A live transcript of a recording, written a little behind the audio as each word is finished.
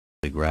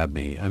grabbed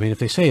me. I mean, if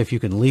they say if you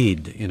can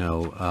lead,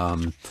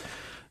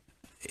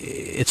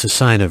 it's a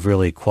sign of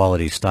really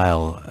quality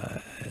style.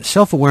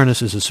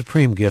 Self-awareness is a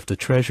supreme gift, a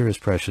treasure as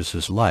precious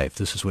as life.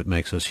 This is what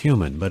makes us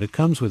human, but it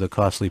comes with a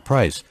costly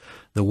price,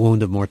 the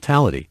wound of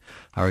mortality.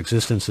 Our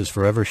existence is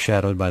forever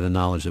shadowed by the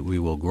knowledge that we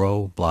will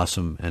grow,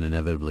 blossom, and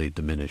inevitably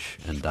diminish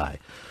and die.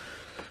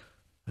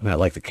 I mean, I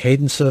like the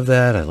cadence of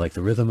that. I like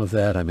the rhythm of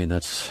that. I mean,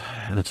 it's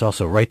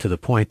also right to the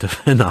point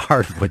in the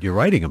heart of what you're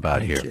writing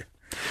about here.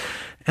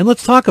 And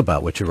let's talk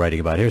about what you're writing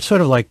about here. It's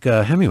sort of like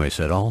Hemingway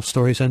said, all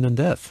stories end in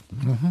death.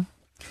 Mm-hmm.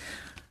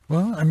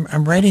 Well,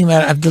 I'm writing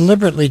about, I've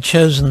deliberately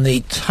chosen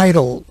the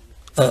title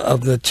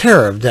of the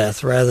terror of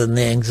death rather than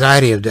the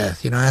anxiety of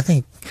death. I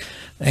think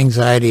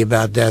anxiety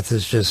about death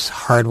is just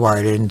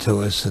hardwired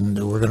into us,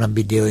 and we're going to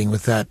be dealing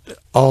with that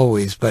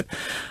always. But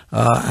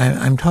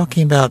I'm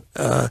talking about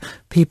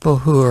people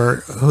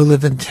who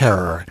live in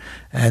terror,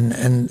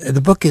 and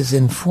the book is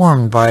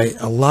informed by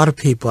a lot of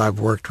people I've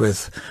worked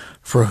with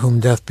for whom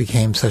death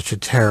became such a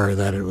terror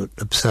that it would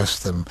obsess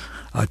them,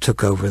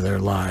 took over their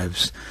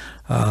lives.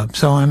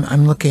 So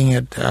I'm looking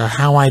at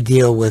how I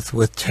deal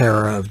with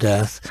terror of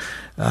death,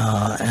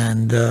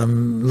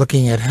 and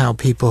looking at how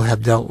people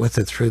have dealt with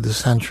it through the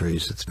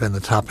centuries. It's been the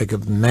topic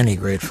of many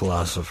great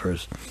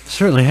philosophers. It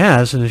certainly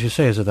has, and as you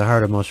say, is at the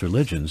heart of most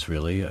religions,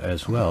 really,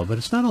 as well. But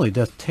it's not only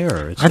death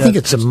terror. I think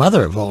it's the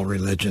mother of all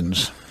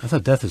religions. I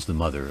thought death is the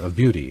mother of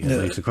beauty, at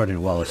least according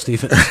to Wallace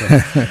Stevens.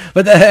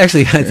 But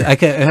actually, I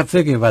kept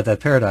thinking about that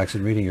paradox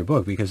in reading your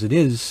book, because it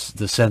is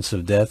the sense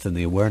of death and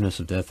the awareness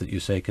of death that you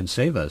say can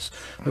save us.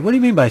 But what do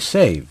you mean by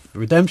save?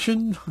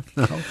 Redemption?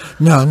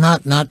 No,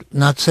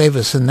 not save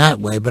us in that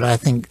way, but I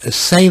think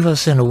save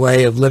us in a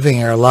way of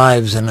living our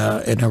lives in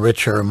a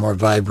richer and more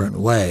vibrant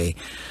way.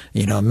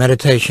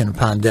 Meditation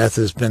upon death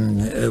has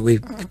been,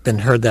 we've been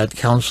heard that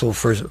counsel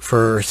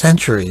for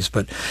centuries,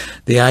 but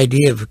the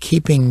idea of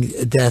keeping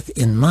death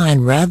in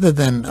mind rather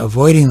than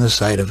avoiding the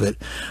sight of it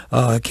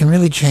can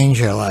really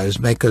change our lives,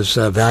 make us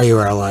value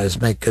our lives,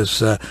 make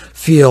us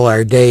feel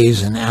our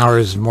days and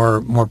hours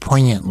more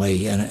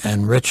poignantly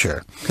and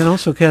richer. Can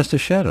also cast a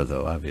shadow,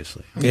 though,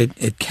 obviously.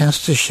 It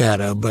casts a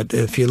shadow, but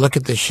if you look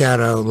at the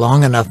shadow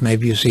long enough,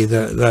 maybe you see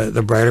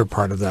the brighter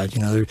part of that.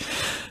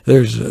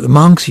 There's the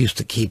monks used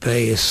to keep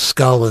a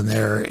skull in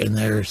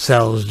their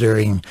cells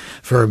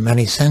for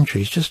many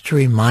centuries, just to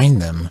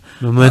remind them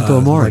Memento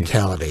mori.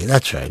 Mortality.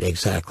 That's right,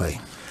 exactly.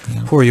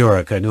 Yeah. Poor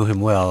Yorick, I knew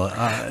him well.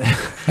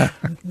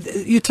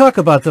 You talk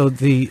about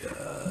the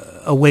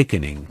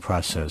awakening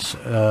process,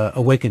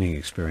 awakening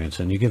experience,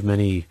 and you give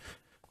many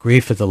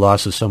grief at the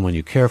loss of someone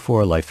you care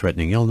for,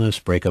 life-threatening illness,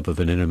 breakup of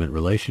an intimate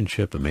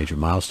relationship, a major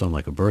milestone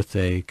like a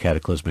birthday,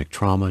 cataclysmic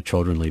trauma,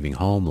 children leaving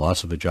home,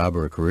 loss of a job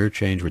or a career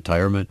change,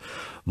 retirement,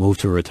 move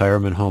to a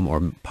retirement home,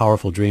 or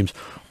powerful dreams.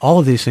 All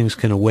of these things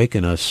can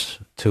awaken us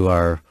to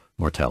our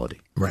mortality.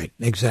 Right,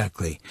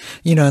 exactly.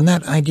 And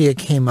that idea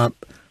came up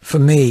for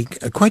me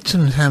quite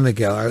some time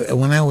ago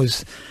when I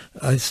was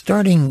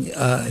starting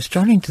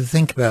to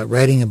think about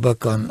writing a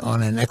book on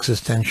an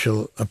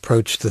existential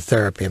approach to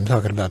therapy. I'm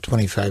talking about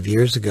 25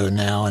 years ago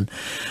now, and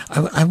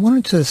I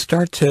wanted to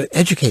start to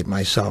educate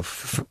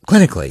myself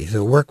clinically,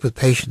 to work with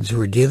patients who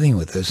were dealing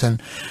with this.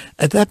 And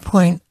at that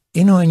point,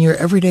 in your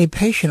everyday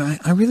patient,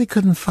 I really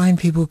couldn't find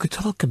people who could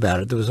talk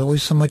about it. There was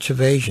always so much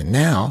evasion.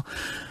 Now,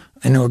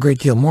 I know a great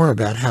deal more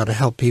about how to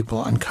help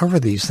people uncover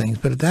these things,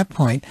 but at that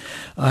point,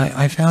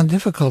 I found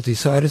difficulty,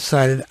 so I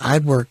decided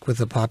I'd work with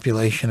a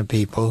population of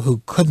people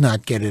who could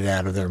not get it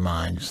out of their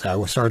minds.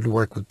 I started to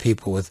work with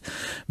people with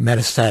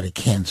metastatic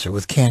cancer,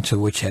 with cancer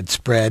which had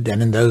spread,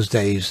 and in those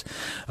days,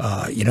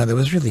 there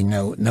was really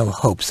no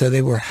hope, so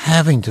they were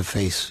having to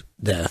face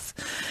death.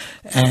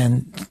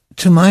 And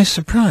to my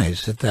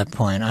surprise, at that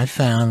point, I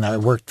found I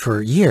worked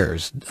for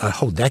years, a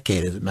whole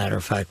decade, as a matter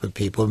of fact, with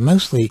people,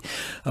 mostly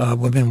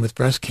women with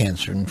breast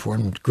cancer, and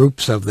formed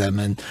groups of them.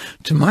 And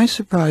to my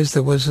surprise,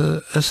 there was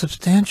a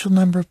substantial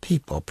number of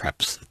people,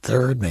 perhaps a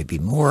third, maybe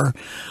more,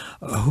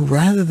 who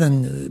rather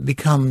than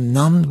become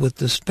numbed with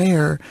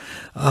despair,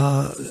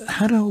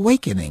 had an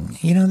awakening.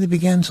 They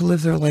began to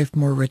live their life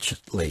more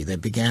richly. They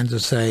began to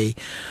say,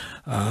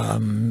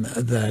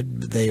 that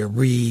they are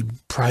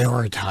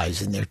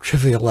reprioritizing, they're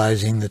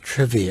trivializing the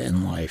trivia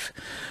in life.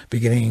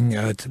 Beginning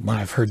when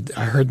I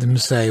heard them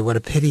say, "What a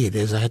pity it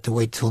is I had to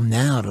wait till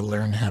now to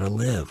learn how to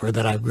live," or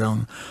that I've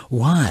grown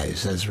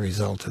wise as a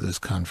result of this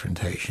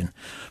confrontation.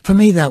 For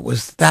me, that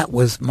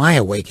was my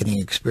awakening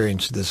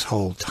experience of this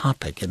whole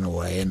topic in a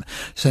way. And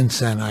since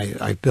then,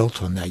 I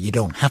built on that. You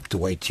don't have to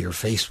wait till you're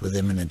faced with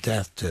imminent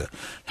death to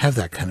have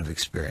that kind of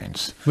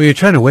experience. Well, you're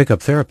trying to wake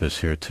up therapists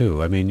here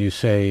too. I mean, you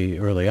say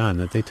early on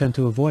that they tend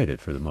to avoid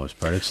it for the most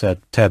part. It's that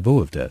taboo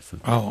of death.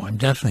 Oh, I'm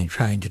definitely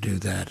trying to do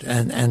that.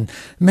 And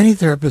many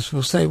therapists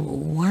will say, well,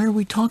 why are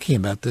we talking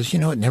about this?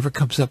 It never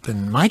comes up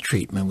in my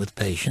treatment with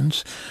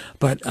patients,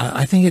 but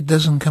I think it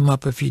doesn't come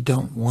up if you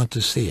don't want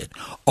to see it,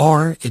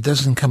 or it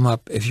doesn't come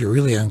up if you're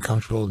really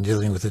uncomfortable in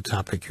dealing with the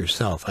topic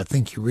yourself. I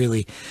think you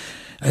really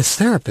as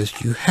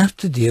therapists, you have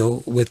to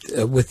deal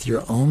with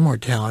your own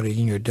mortality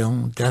and your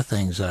own death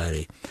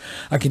anxiety.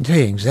 I can tell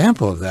you an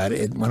example of that.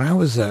 When I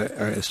was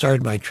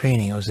started my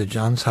training, I was at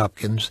Johns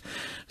Hopkins,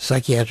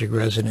 psychiatric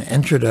resident,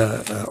 entered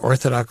a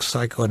orthodox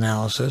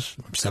psychoanalysis,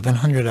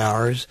 700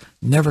 hours,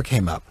 never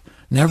came up,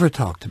 never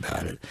talked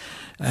about it.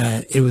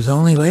 It was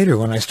only later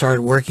when I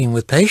started working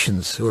with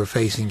patients who were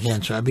facing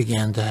cancer, I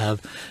began to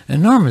have an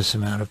enormous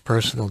amount of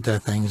personal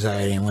death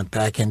anxiety and went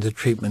back into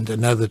treatment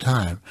another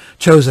time.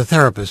 Chose a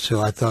therapist who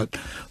I thought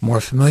more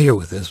familiar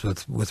with this,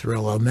 with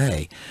Rollo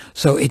May.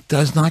 So it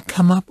does not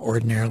come up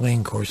ordinarily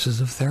in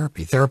courses of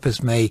therapy.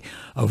 Therapists may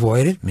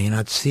avoid it, may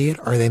not see it,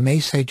 or they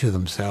may say to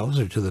themselves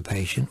or to the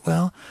patient,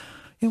 well,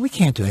 we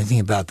can't do anything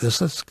about this.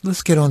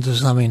 Let's get on to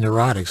something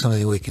neurotic,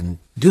 something we can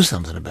do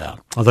something about.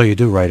 Although you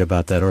do write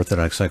about that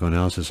orthodox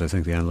psychoanalysis, I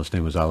think the analyst's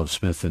name was Olive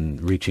Smith,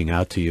 and reaching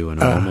out to you in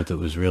a moment that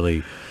was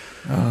really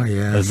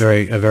a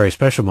very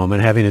special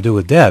moment having to do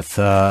with death,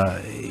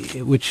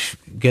 which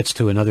gets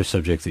to another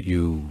subject that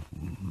you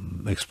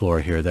explore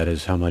here, that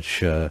is how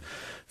much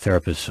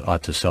therapists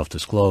ought to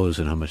self-disclose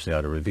and how much they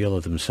ought to reveal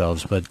of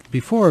themselves. But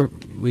before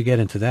we get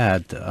into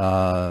that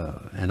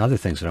and other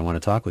things that I want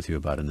to talk with you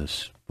about in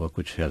this book,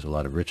 which has a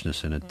lot of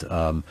richness in it,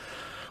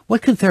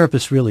 what can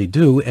therapists really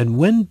do, and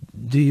when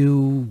do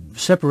you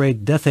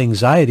separate death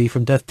anxiety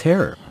from death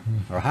terror,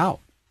 or how?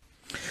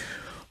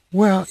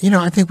 Well,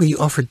 I think we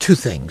offer two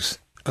things.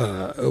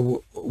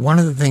 One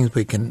of the things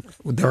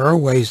there are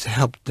ways to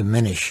help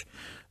diminish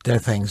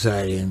death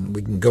anxiety, and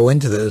we can go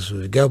into those as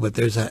we go, but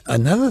there's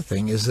another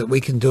thing is that we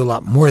can do a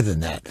lot more than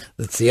that.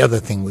 That's the other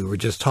thing we were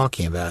just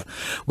talking about.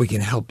 We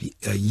can help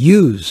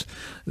use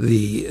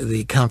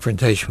the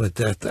confrontation with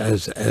death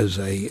as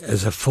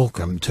a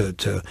fulcrum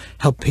to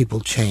help people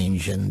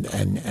change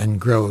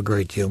and grow a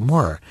great deal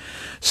more.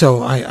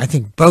 So I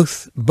think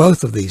both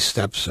of these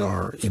steps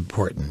are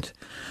important.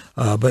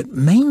 But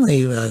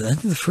mainly, I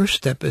think the first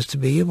step is to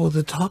be able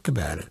to talk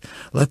about it.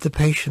 Let the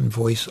patient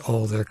voice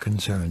all their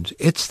concerns.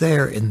 It's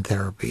there in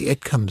therapy.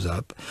 It comes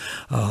up.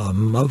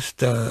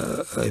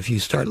 If you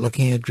start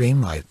looking at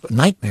dream life,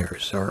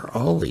 nightmares are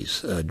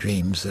always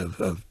dreams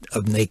of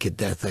naked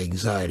death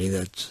anxiety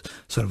that's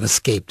sort of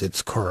escaped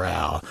its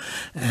corral.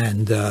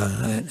 And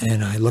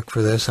I look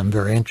for this. I'm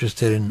very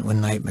interested in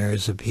when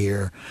nightmares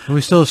appear. Are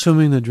we still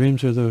assuming that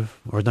dreams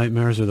or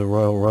nightmares are the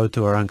royal road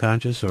to our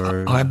unconscious?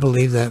 Or I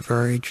believe that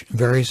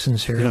very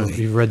sincerely.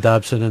 You've read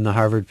Dobson and the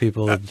Harvard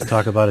people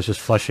talk about us just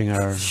flushing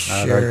our...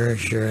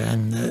 Sure.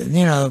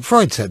 And,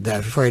 Freud said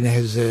that. Freud, in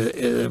his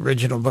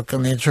original book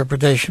on the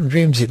interpretation of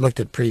dreams, he looked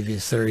at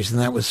previous theories, and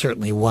that was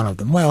certainly one of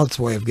them. Well, it's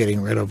a way of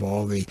getting rid of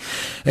all the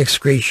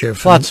excreta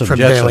from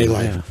daily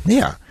life.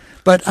 Yeah.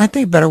 But I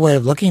think a better way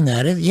of looking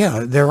at it,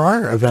 there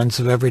are events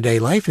of everyday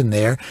life in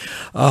there.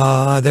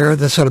 They're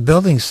the sort of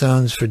building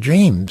stones for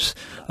dreams.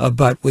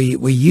 But we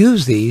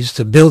use these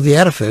to build the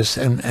edifice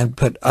and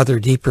put other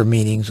deeper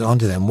meanings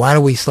onto them. Why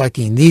are we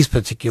selecting these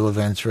particular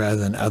events rather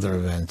than other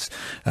events?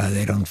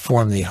 They don't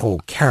form the whole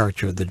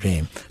character of the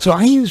dream. So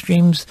I use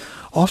dreams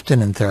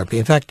often in therapy.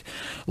 In fact,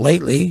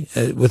 lately,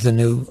 with the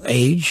new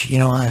age,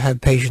 I have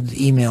patients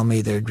email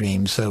me their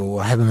dreams, so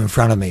I have them in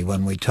front of me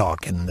when we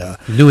talk. And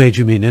new age,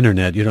 you mean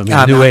internet? You don't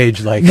mean new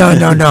age like...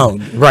 No.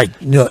 Right.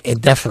 No,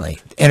 definitely.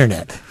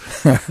 Internet.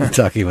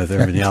 Talking with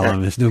Irvin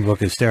Yalom. His new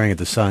book is Staring at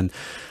the Sun,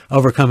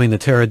 Overcoming the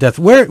Terror of Death.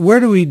 Where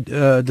do we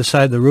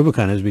decide the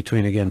Rubicon is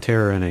between, again,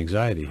 terror and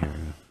anxiety here?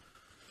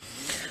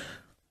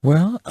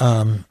 Well,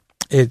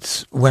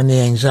 it's when the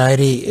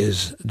anxiety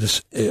is,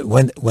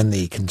 when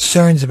the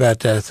concerns about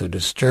death are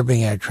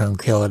disturbing our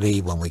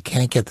tranquility, when we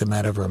can't get them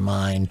out of our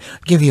mind. I'll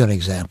give you an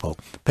example.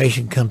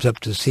 Patient comes up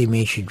to see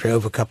me. She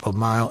drove a couple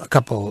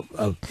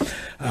of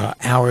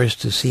hours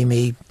to see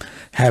me,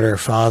 had her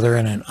father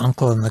and an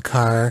uncle in the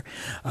car,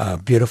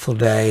 beautiful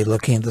day,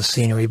 looking at the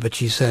scenery, but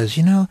she says,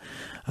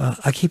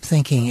 I keep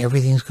thinking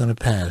everything's going to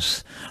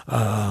pass.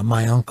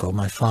 My uncle,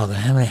 my father,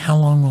 how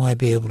long will I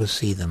be able to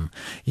see them?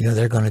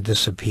 They're going to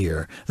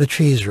disappear. The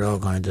trees are all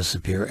going to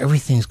disappear.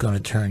 Everything's going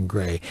to turn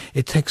gray.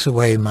 It takes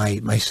away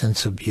my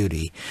sense of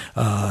beauty.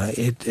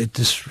 It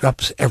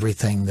disrupts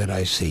everything that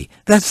I see.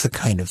 That's the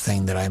kind of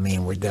thing that I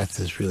mean where death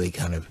is really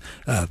kind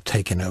of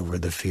taken over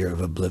the fear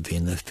of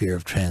oblivion, the fear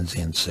of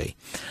transiency.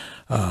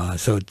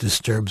 So it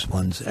disturbs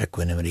one's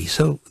equanimity.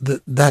 So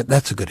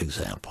that's a good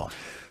example.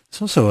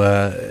 It's also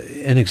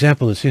an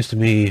example that seems to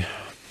me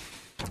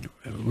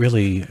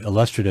really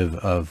illustrative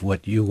of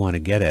what you want to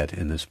get at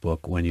in this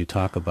book when you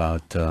talk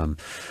about,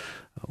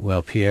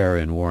 Pierre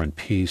in War and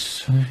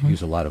Peace,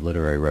 use a lot of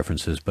literary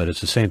references, but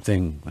it's the same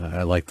thing.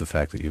 I like the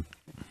fact that you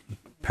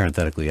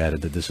parenthetically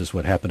added that this is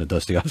what happened to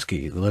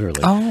Dostoevsky,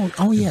 literally.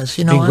 Oh yes.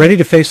 Being ready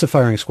to face the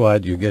firing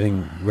squad, you're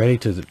getting ready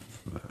to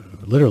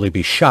literally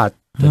be shot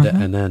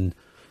and then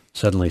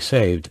suddenly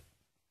saved.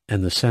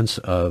 And the sense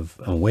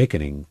of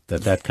awakening,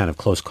 that kind of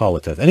close call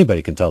with death.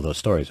 Anybody can tell those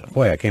stories.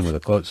 Boy, I came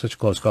with such a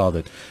close call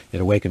that it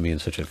awakened me in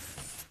such a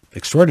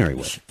extraordinary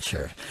way.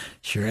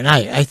 Sure. And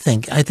I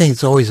think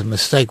it's always a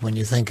mistake when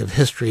you think of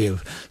history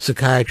of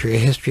psychiatry, a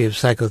history of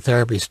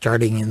psychotherapy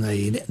starting in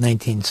the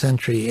 19th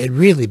century. It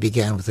really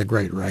began with the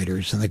great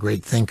writers and the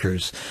great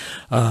thinkers.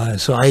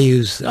 So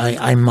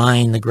I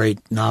mine the great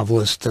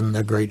novelists and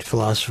the great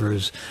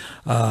philosophers,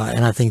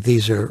 and I think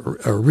these are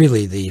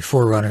really the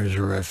forerunners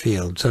of our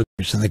field. So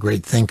and the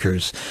great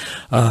thinkers.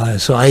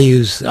 So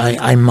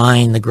I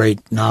mine the great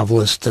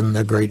novelists and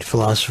the great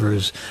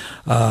philosophers,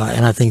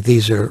 and I think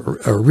these are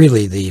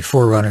really the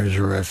forerunners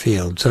of our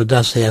field. So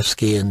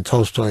Dostoevsky and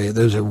Tolstoy,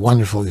 those are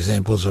wonderful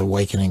examples of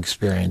awakening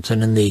experience.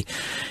 And in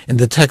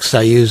the text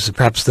I use,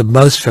 perhaps the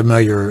most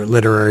familiar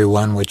literary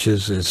one, which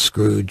is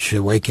Scrooge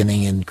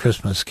awakening in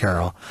Christmas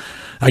Carol.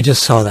 I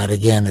just saw that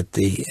again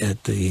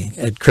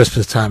at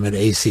Christmas time at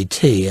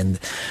ACT, and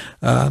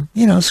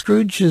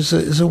Scrooge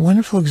is a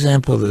wonderful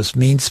example of this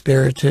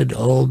mean-spirited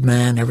old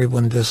man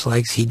everyone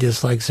dislikes. He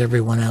dislikes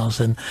everyone else,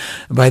 and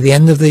by the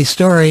end of the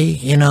story,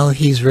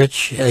 he's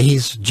rich,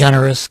 he's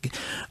generous,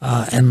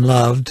 and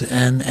loved.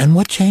 And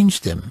what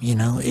changed him?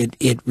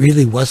 It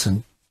really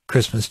wasn't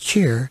Christmas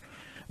cheer.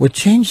 What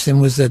changed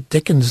him was that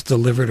Dickens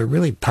delivered a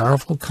really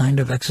powerful kind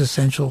of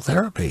existential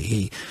therapy.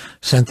 He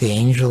sent the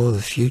angel of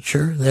the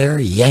future there,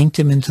 yanked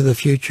him into the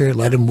future,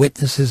 let him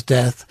witness his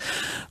death,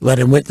 let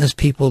him witness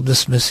people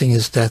dismissing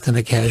his death in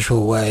a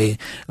casual way.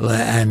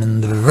 And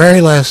in the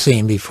very last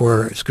scene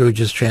before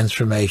Scrooge's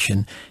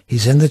transformation,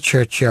 he's in the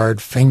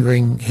churchyard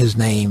fingering his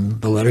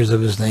name, the letters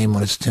of his name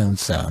on his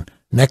tombstone.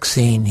 Next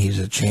scene, he's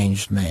a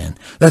changed man.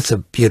 That's a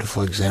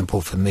beautiful example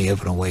for me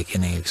of an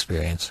awakening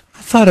experience.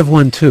 I thought of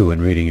one, too,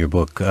 in reading your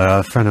book.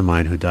 A friend of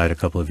mine who died a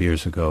couple of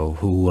years ago,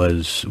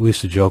 we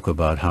used to joke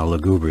about how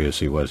lugubrious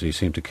he was. He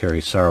seemed to carry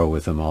sorrow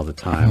with him all the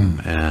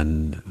time,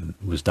 and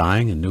was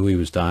dying and knew he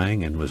was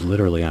dying and was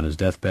literally on his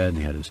deathbed, and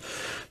he had his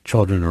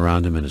children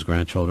around him and his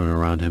grandchildren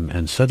around him,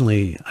 and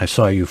suddenly I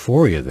saw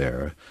euphoria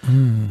there,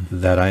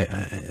 that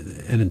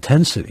an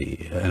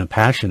intensity and a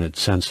passionate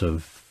sense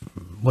of,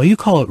 well, you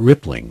call it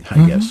rippling,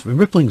 I guess. I mean,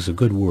 rippling is a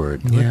good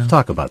word. Yeah. Let's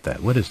talk about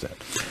that. What is that?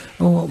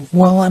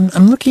 Well,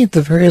 I'm looking at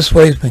the various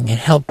ways we can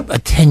help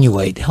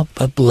attenuate, help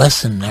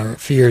lessen our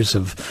fears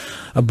of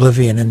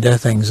oblivion and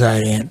death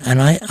anxiety,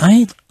 and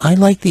I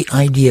like the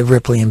idea of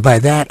rippling. And by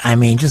that I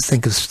mean just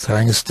think of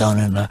throwing a stone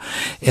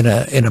in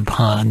a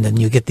pond,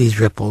 and you get these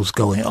ripples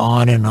going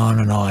on and on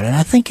and on. And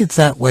I think it's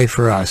that way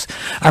for us.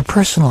 Our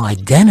personal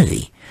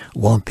identity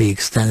won't be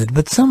extended,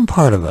 but some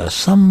part of us,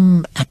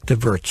 some act of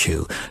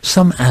virtue,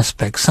 some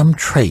aspect, some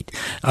trait,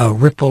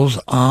 ripples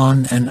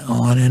on and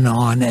on and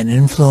on and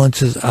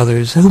influences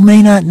others who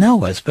may not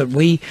know us, but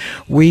we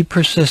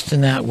persist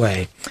in that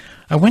way.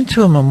 I went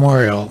to a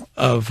memorial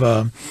of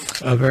a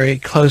very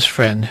close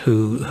friend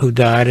who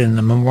died, and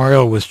the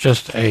memorial was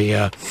just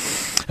a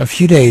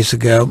few days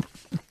ago.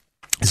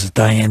 This is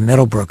Diane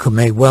Middlebrook, who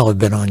may well have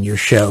been on your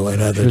show at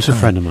other times. She was a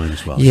friend of mine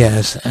as well.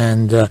 Yes,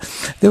 and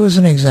there was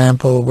an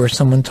example where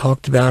someone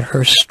talked about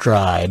her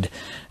stride,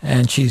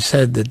 and she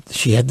said that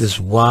she had this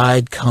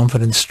wide,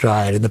 confident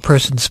stride, and the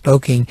person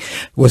speaking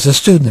was a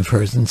student of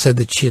hers and said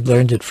that she had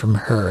learned it from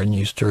her and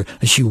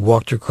she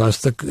walked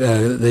across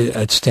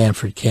the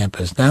Stanford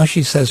campus. Now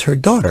she says her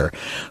daughter,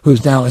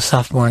 who's now a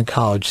sophomore in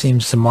college,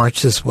 seems to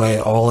march this way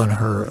all on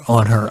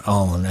her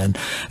own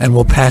and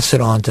will pass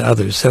it on to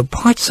others. So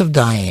parts of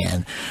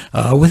Diane,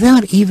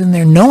 without even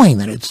their knowing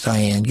that it's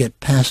Diane, get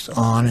passed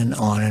on and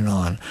on and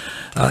on.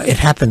 It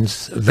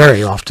happens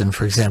very often,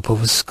 for example,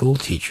 with school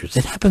teachers.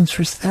 It happens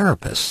for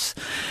therapists.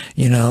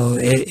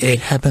 It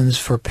happens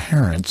for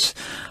parents.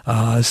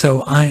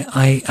 So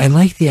I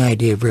like the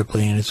idea of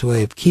rippling, and it's a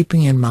way of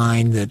keeping in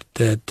mind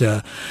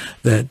that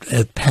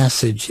a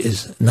passage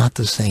is not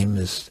the same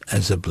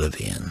as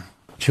oblivion.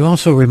 You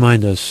also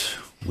remind us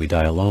we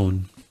die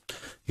alone.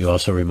 You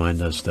also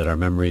remind us that our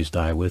memories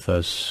die with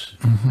us,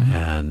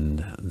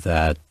 and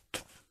that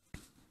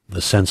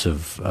the sense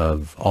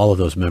of all of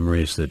those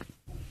memories that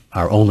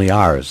are only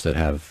ours, that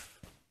have,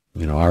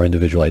 our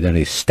individual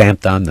identity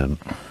stamped on them,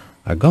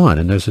 are gone.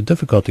 And there's a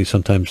difficulty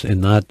sometimes in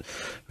not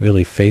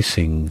really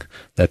facing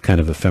that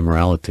kind of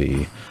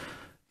ephemerality,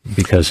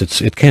 because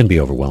it can be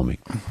overwhelming.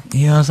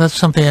 Yeah, that's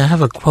something. I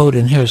have a quote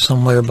in here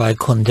somewhere by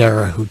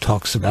Kundera, who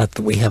talks about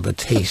that we have a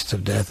taste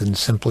of death and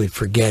simply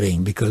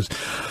forgetting, because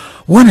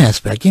one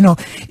aspect,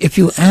 if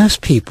you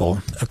ask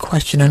people a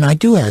question, and I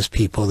do ask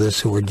people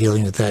this who are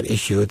dealing with that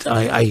issue,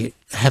 I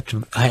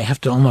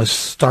have to almost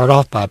start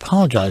off by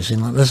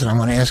apologizing. Listen, I'm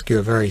going to ask you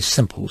a very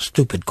simple,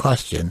 stupid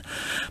question,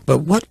 but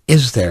what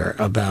is there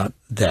about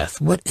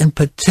death? What in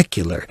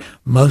particular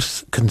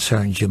most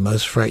concerns you,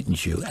 most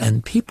frightens you?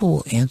 And people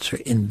will answer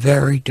in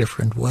very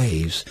different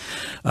ways.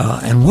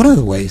 And one of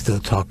the ways they'll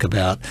talk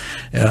about,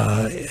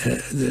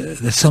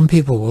 that some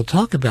people will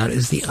talk about,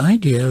 is the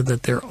idea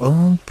that their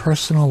own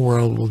personal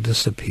world will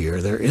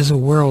disappear. There is a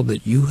world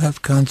that you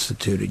have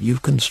constituted,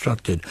 you've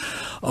constructed,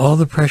 all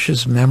the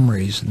precious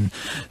memories and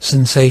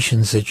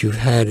sensations that you've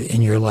had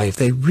in your life,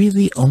 they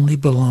really only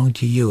belong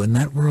to you, and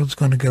that world's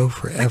going to go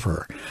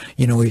forever.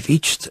 You know, we've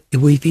each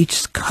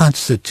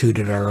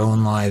constituted our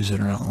own lives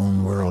in our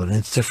own world, and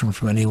it's different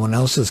from anyone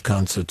else's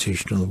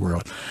constitution of the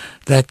world.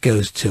 That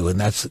goes too, and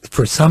that's,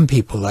 for some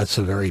people, that's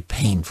a very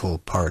painful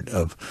part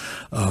of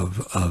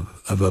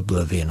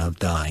oblivion, of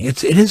dying.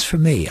 It is for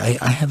me.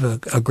 I have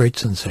a great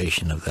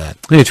sensation of that.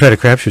 You try to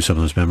capture some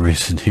of those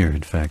memories in here.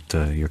 In fact,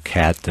 your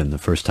cat and the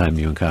first time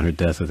you encountered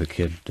death with a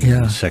kid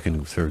in the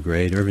second or third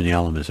grade. Irvin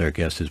Yalom is our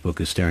guest. His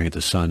book is Staring at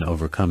the Sun,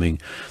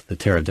 Overcoming the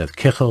Terror of Death.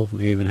 Kichel,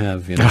 we even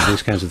have, you know,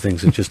 these kinds of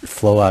things that just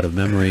flow out of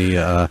memory,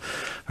 or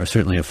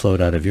certainly have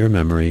flowed out of your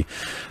memory.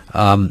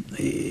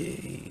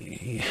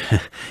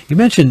 You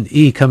mentioned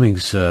E.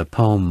 Cummings'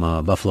 poem,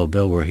 Buffalo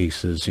Bill, where he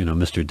says, you know,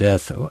 Mr.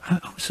 Death.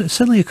 It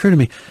suddenly occurred to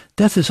me,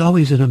 death is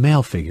always in a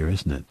male figure,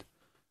 isn't it?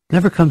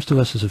 Never comes to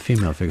us as a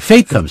female figure.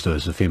 Fate comes to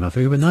us as a female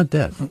figure, but not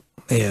death.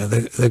 Yeah,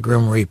 the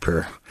Grim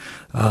Reaper.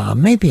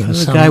 Maybe in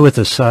some... The guy with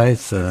the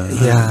scythe.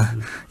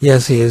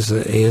 Yes, he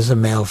is a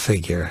male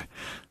figure.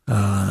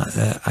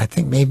 I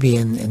think maybe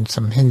in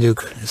some Hindu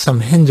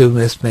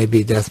myths,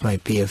 maybe death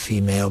might be a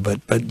female,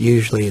 but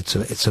usually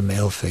it's a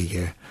male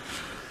figure.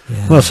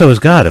 Yeah. Well, so is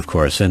God, of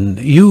course, and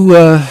you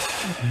go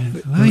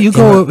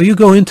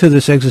into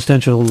this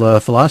existential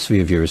philosophy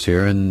of yours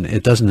here, and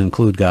it doesn't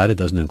include God, it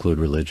doesn't include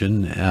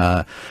religion,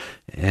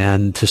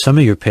 and to some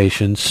of your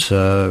patients,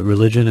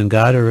 religion and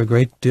God are a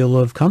great deal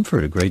of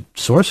comfort, a great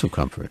source of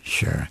comfort.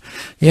 Sure,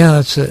 yeah,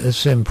 it's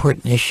an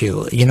important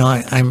issue. You know,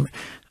 I'm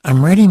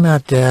writing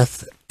about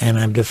death. And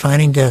I'm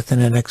defining death in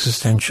an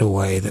existential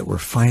way, that we're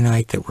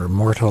finite, that we're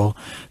mortal,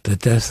 that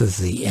death is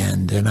the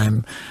end.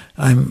 And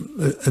I'm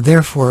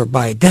therefore,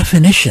 by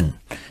definition,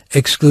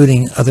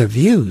 excluding other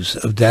views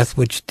of death,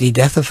 which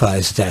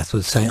de-deathifies death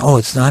with saying, oh,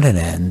 it's not an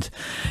end.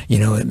 You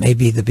know, it may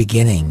be the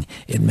beginning.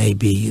 It may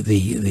be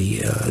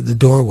the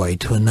doorway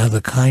to another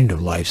kind of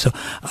life. So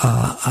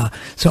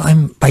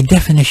I'm, by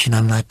definition,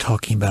 I'm not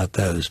talking about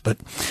those. But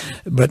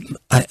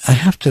I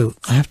have to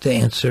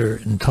answer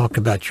and talk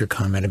about your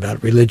comment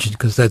about religion,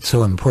 because that's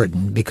so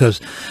important.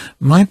 Because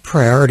my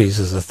priorities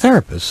as a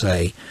therapist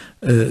say,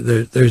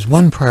 there's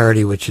one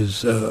priority which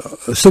is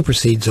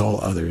supersedes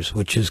all others,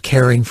 which is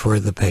caring for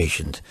the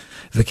patient.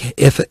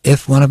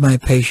 If one of my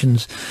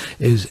patients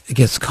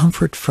gets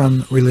comfort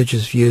from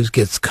religious views,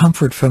 gets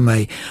comfort from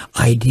a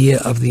idea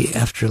of the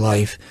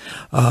afterlife,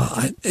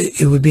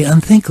 it would be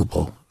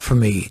unthinkable for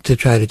me to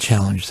try to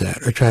challenge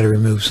that or try to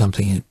remove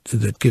something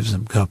that gives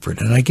them comfort.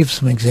 And I give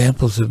some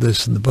examples of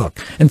this in the book.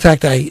 In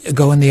fact, I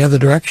go in the other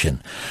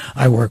direction.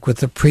 I work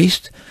with a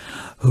priest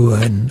who,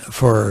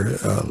 for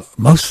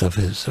most of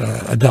his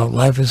adult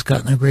life, has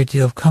gotten a great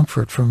deal of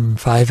comfort from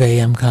 5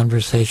 a.m.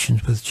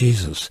 conversations with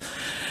Jesus,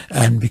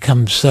 and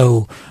become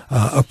so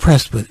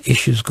oppressed with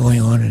issues going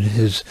on in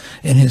his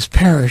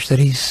parish that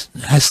he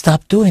has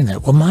stopped doing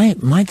that. Well,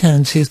 my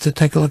tendency is to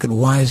take a look at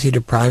why is he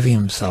depriving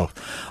himself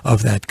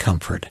of that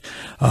comfort.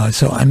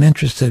 So I'm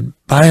interested,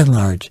 by and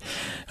large,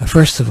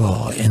 first of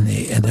all, in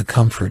the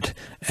comfort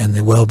and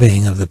the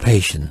well-being of the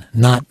patient,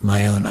 not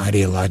my own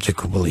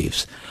ideological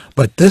beliefs.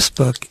 But this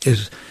book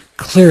is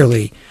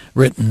clearly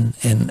written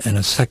in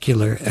a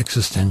secular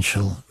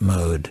existential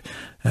mode,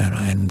 and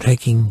I'm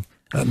making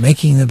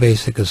the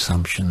basic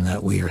assumption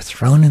that we are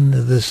thrown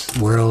into this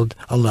world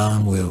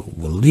alone, we'll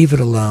leave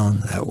it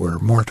alone, that we're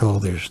mortal,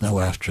 there's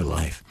no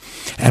afterlife,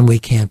 and we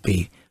can't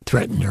be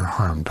threatened or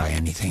harmed by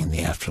anything in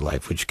the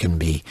afterlife, which can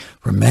be,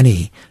 for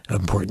many, an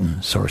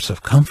important source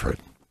of comfort.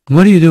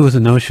 What do you do with the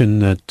notion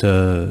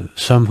that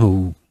some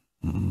who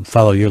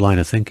follow your line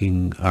of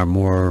thinking are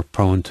more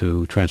prone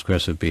to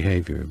transgressive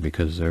behavior,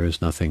 because there is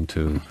nothing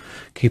to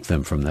keep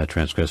them from that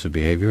transgressive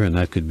behavior, and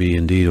that could be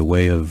indeed a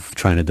way of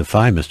trying to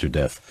defy Mr.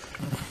 Death?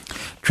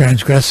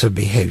 Transgressive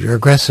behavior,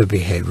 aggressive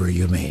behavior,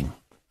 you mean?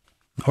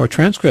 Or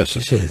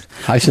transgressive.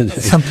 I said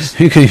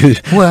you can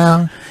use.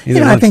 Well,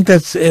 I think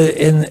that's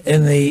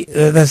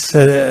that's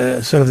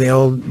sort of the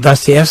old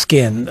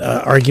Dostoevskian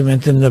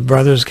argument in the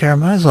Brothers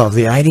Karamazov.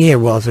 The idea,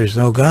 well, if there's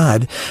no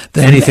God,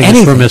 then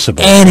anything's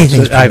permissible.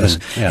 Anything's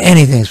permissible.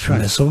 Anything's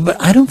permissible.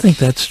 But I don't think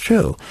that's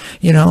true.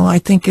 I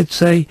think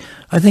it's a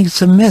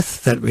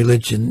myth that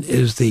religion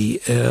is the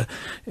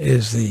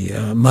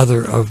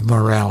mother of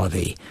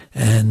morality,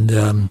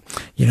 and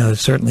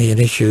it's certainly an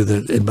issue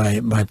that in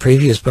my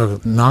previous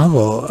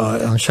novel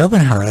on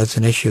Schopenhauer, that's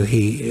an issue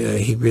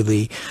he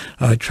really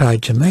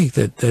tried to make,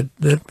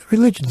 that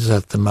religion is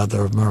not the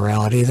mother of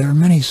morality. There are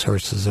many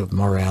sources of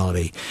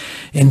morality.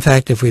 In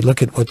fact, if we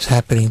look at what's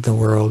happening in the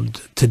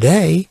world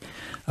today,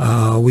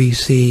 we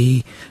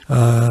see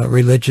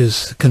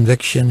religious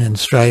conviction and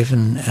strife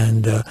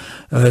and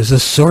as a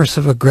source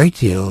of a great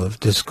deal of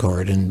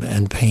discord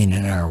and pain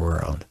in our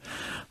world.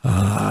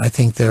 I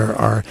think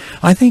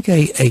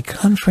a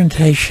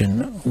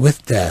confrontation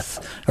with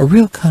death, a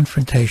real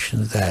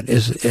confrontation with that,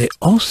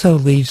 also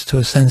leads to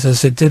a sense,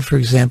 as it did, for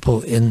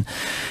example, in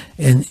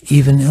in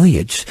even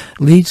Ilyich,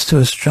 leads to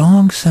a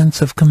strong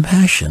sense of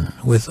compassion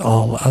with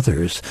all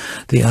others.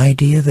 The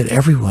idea that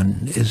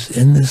everyone is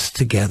in this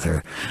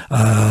together,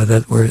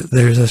 that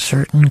there's a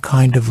certain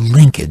kind of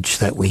linkage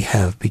that we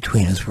have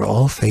between us. We're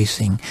all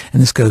facing,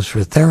 and this goes for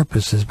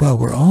therapists as well,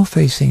 we're all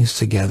facing this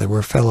together,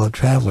 we're fellow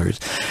travelers,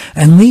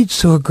 and leads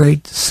to a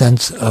great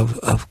sense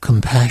of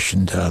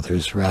compassion to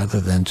others rather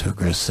than to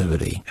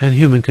aggressivity. And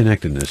human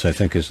connectedness, I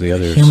think, is the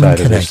other side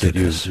of this that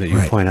you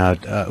right. point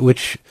out,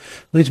 which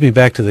leads me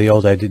back to the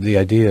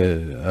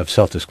idea of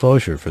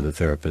self-disclosure for the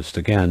therapist.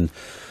 Again,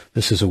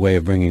 this is a way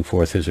of bringing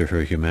forth his or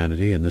her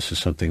humanity, and this is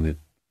something that,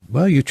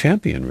 well, you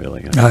champion,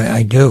 really.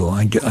 I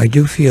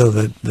do feel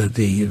that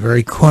the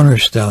very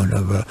cornerstone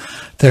of a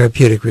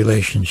therapeutic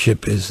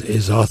relationship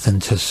is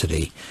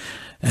authenticity.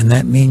 And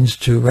that means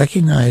to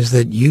recognize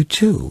that you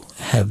too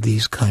have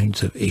these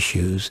kinds of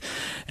issues,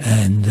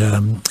 and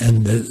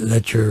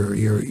that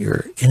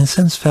you're in a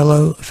sense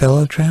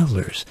fellow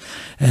travelers,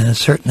 and a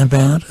certain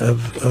amount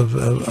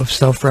of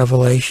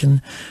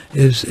self-revelation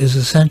is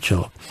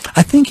essential.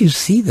 I think you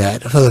see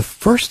that for the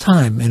first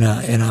time in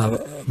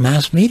a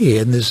mass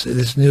media in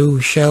this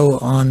new show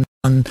on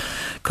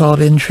called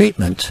In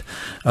Treatment,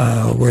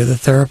 where the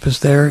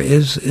therapist there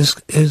is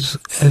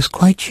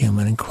quite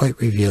human and quite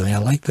revealing. I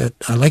like that.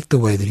 I like the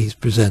way that he's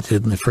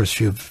presented in the first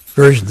few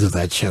versions of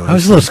that show. I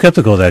was a little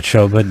skeptical of that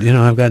show, but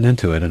I've gotten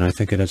into it, and I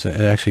think it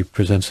actually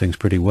presents things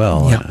pretty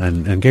well. Yeah.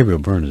 And Gabriel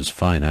Byrne is a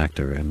fine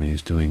actor. I mean,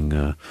 he's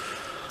doing.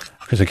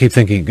 Because I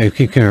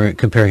keep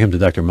comparing him to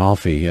Dr.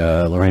 Malfi,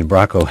 Lorraine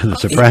Bracco in The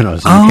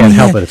Sopranos, and you can't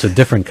help it. It's a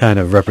different kind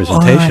of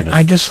representation.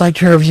 I disliked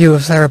her view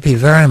of therapy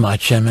very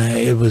much, and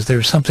there was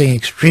something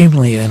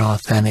extremely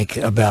inauthentic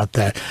about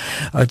that.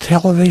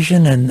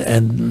 Television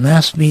and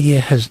mass media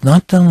has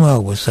not done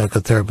well with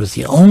psychotherapists.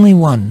 The only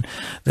one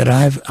that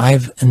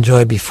I've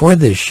enjoyed before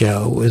this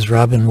show was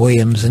Robin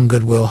Williams in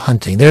Good Will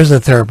Hunting. There's a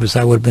therapist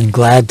I would have been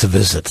glad to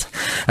visit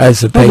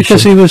as a patient.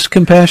 Because he was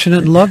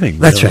compassionate and loving.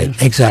 That's really.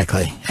 right,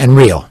 exactly, and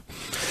real.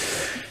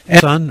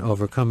 Son,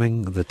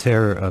 Overcoming the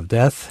Terror of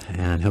Death,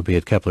 and he'll be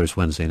at Kepler's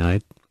Wednesday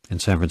night in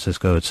San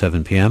Francisco at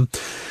 7 p.m.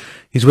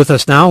 He's with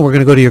us now. We're going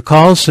to go to your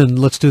calls, and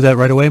let's do that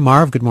right away.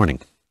 Marv, good morning.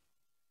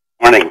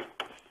 Morning.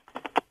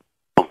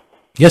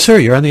 Yes, sir,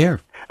 you're on the air.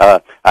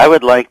 I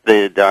would like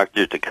the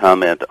doctor to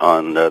comment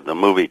on the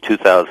movie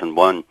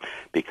 2001,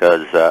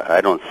 because I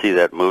don't see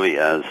that movie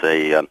as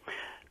a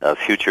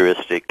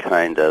futuristic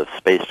kind of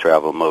space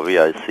travel movie.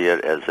 I see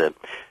it as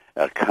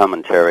a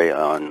commentary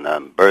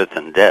on birth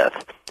and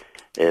death.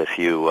 If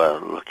you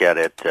look at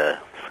it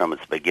from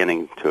its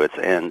beginning to its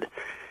end,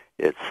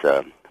 it's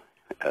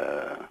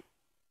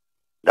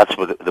that's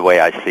the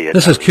way I see it.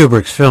 This is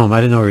Kubrick's film.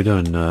 I didn't know we were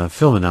doing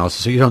film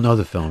analysis, so you don't know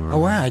the film, right? Oh,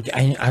 well,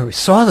 I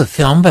saw the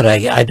film, but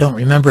I don't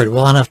remember it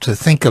well enough to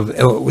think of.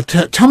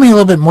 Tell me a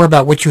little bit more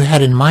about what you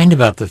had in mind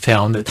about the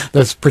film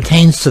that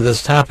pertains to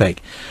this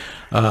topic.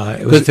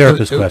 Good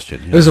therapist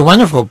question. It was a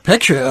wonderful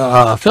picture,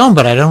 film,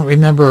 but I don't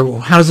remember.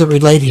 How does it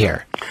relate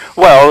here?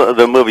 Well,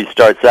 the movie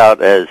starts out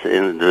as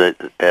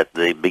at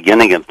the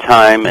beginning of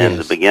time and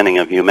the beginning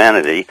of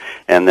humanity,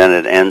 and then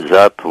it ends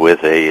up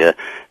with a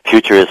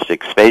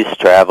futuristic space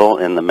travel,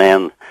 and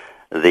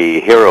the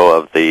hero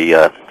of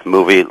the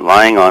movie,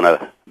 lying on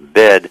a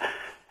bed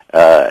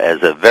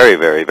as a very,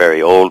 very,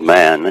 very old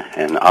man,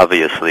 and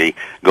obviously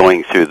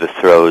going through the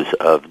throes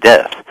of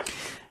death,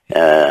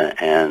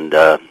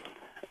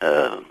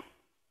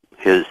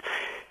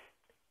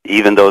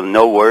 even though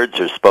no words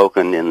are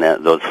spoken in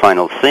those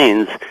final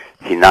scenes,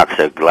 he knocks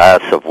a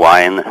glass of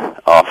wine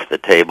off the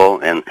table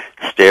and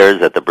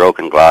stares at the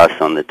broken glass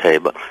on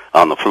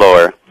the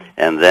floor,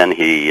 and then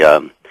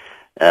the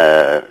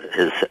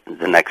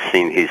next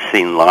scene he's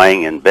seen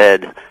lying in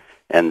bed,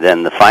 and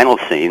then the final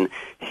scene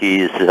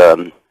he's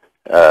going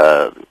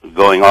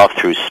off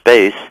through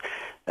space,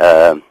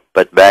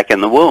 but back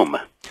in the womb.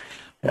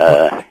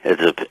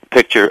 It's a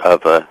picture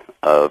of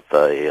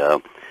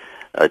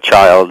a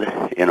child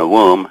in a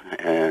womb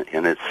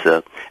in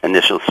its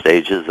initial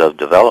stages of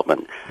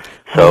development.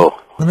 So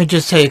let me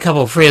just tell you a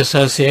couple of free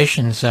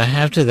associations I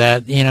have to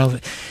that.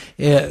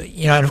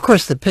 And of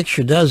course the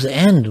picture does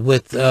end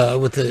with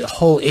the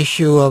whole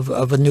issue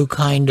of a new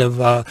kind of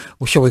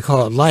what shall we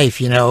call it, life?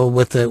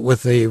 With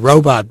the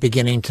robot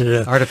beginning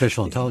to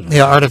artificial intelligence.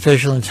 Yeah,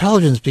 artificial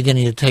intelligence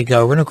beginning to take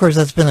over, and of course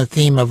that's been a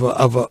theme of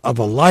a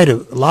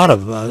lot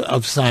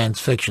of science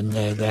fiction.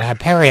 The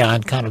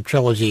Hyperion kind of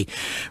trilogy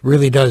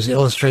really does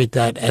illustrate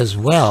that as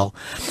well.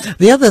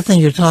 The other thing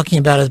you're talking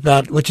about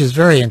is which is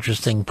very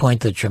interesting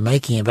point that you're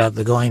making about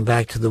the going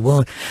back to the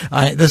womb.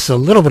 This is a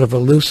little bit of a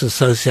loose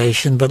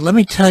association, but let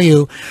me tell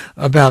you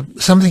about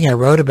something I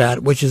wrote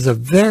about, which is a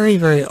very,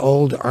 very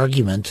old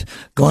argument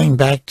going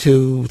back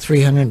to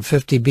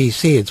 350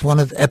 BC. It's one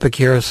of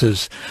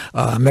Epicurus's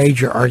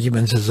major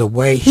arguments as a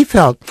way. He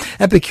felt,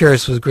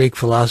 Epicurus was a Greek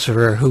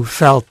philosopher who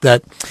felt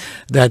that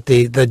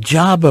the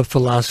job of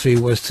philosophy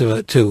was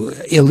to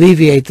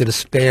alleviate the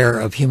despair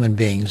of human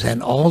beings,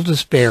 and all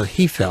despair,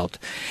 he felt,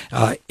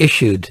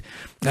 issued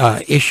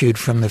issued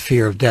from the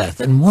fear of death.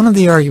 And one of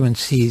the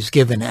arguments he's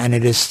given, and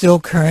it is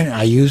still current,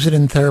 I use it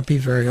in therapy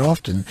very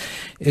often,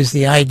 is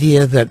the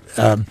idea that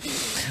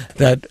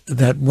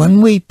that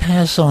when we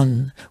pass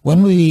on,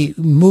 when we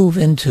move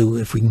into,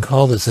 if we can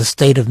call this a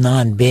state of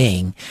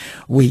non-being,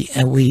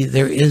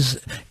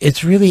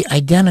 it's really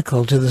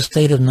identical to the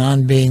state of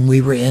non-being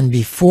we were in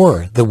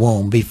before the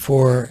womb,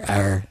 before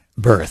our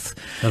birth.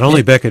 But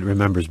only Beckett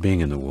remembers being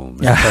in the womb.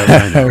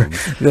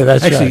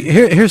 That's actually,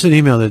 right. Here's an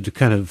email that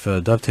kind of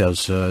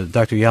dovetails.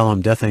 Dr.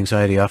 Yalom, death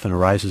anxiety often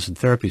arises in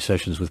therapy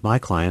sessions with my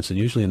clients, and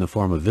usually in the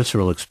form of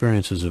visceral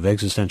experiences of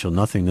existential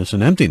nothingness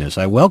and emptiness.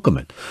 I welcome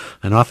it,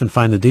 and often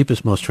find the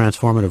deepest, most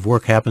transformative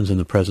work happens in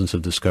the presence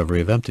of discovery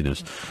of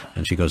emptiness.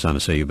 And she goes on to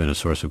say, you've been a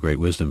source of great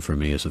wisdom for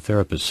me as a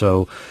therapist.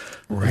 So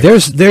right.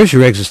 There's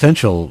your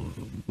existential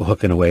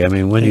hook in a way. I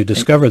mean, when you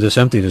discover this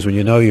emptiness, when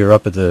you know you're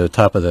up at the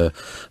top of the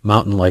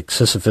mountain like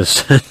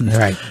Sisyphus, and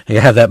right. you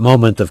have that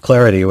moment of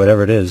clarity or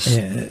whatever it is.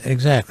 Yeah,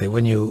 exactly.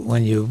 When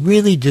you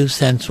really do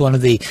sense, one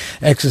of the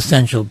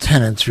existential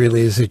tenets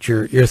really is that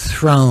you're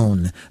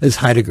thrown, is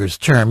Heidegger's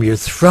term, you're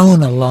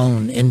thrown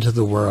alone into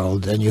the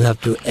world, and you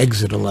have to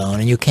exit alone,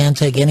 and you can't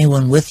take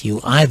anyone with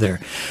you either.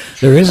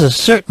 There is a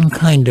certain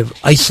kind of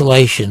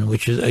isolation,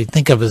 which is, I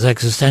think of as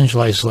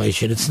existential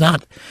isolation. It's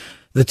not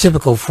the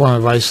typical form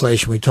of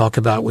isolation we talk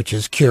about, which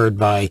is cured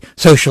by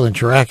social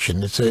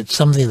interaction. It's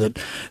something that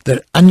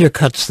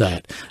undercuts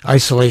that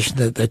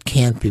isolation that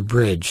can't be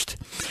bridged.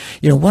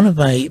 You know, one of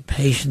my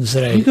patients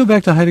that Can you go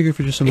back to Heidegger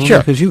for just a moment? Sure.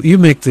 Because you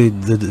make the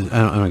I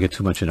don't want to get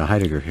too much into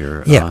Heidegger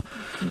here. Yeah.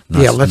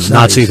 Let's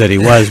not see that he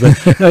was,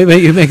 but no,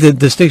 you make the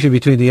distinction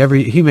between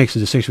he makes the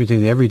distinction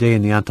between the everyday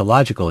and the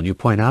ontological, and you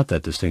point out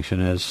that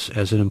distinction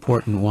as an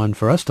important one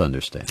for us to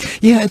understand.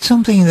 Yeah, it's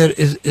something that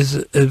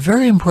is a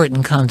very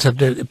important concept.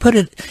 To put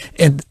it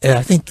in,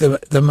 I think,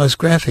 the most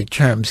graphic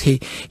terms,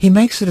 he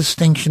makes a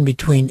distinction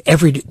between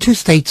two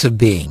states of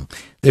being.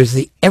 There's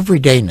the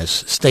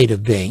everydayness state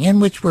of being,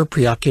 in which we're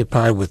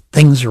preoccupied with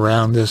things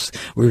around us,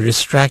 we're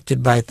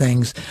distracted by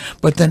things,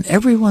 but then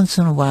every once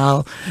in a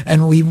while,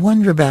 and we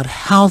wonder about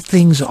how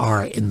things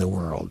are in the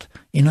world.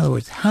 In other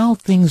words, how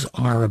things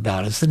are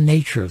about us, the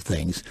nature of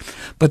things.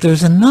 But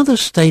there's another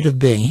state of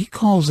being. He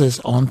calls this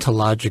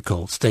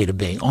ontological state of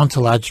being.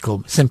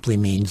 Ontological simply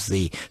means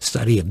the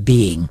study of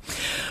being.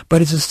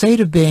 But it's a state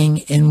of being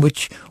in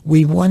which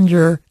we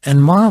wonder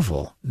and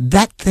marvel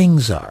that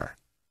things are,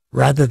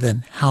 rather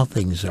than how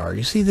things are.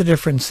 You see the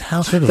difference?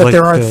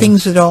 There are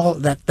things at all,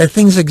 that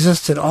things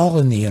exist at all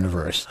in the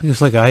universe. It's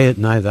like I, it,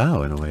 and I,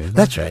 thou, in a way.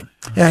 That's right.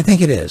 Yeah, I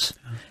think it is.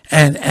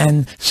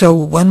 And so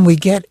when we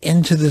get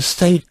into the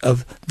state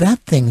of that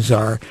things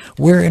are,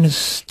 we're in a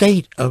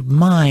state of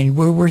mind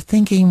where we're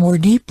thinking more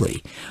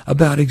deeply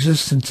about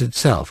existence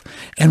itself.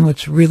 And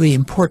what's really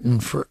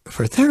important for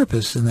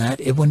therapists in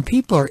that, when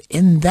people are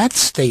in that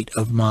state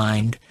of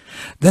mind,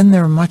 then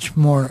they're much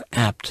more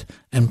apt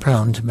and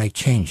prone to make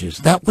changes.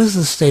 That was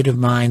the state of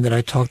mind that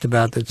I talked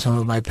about that some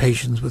of my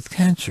patients with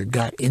cancer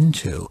got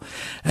into.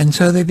 And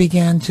so they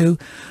began to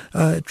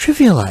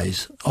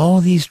trivialize all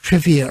these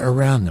trivia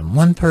around them.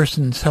 One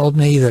person told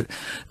me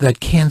that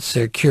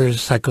cancer cures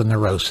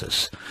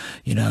psychoneurosis,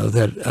 you know,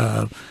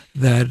 that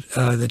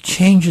the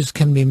changes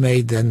can be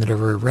made then that are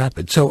very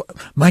rapid. So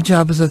my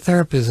job as a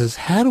therapist is,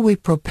 how do we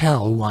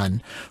propel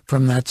one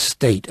from that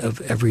state of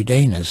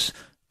everydayness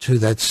to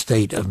that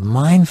state of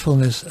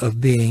mindfulness of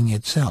being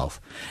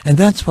itself? And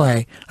that's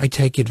why I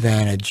take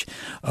advantage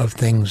of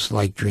things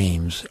like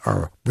dreams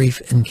or brief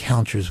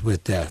encounters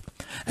with death.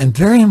 And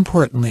very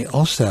importantly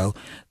also,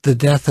 the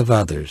death of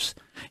others.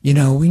 You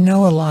know, we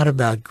know a lot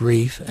about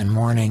grief and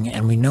mourning,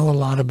 and we know a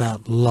lot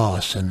about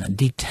loss and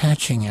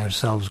detaching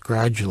ourselves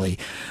gradually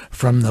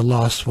from the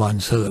lost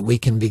one so that we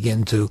can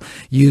begin to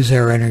use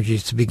our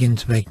energies to begin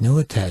to make new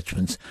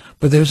attachments.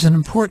 But there's an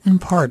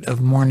important part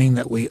of mourning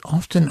that we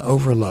often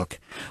overlook,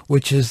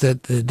 which is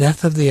that the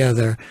death of the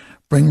other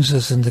brings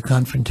us into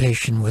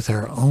confrontation with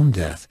our own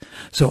death.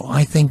 So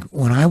I think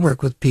when I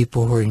work with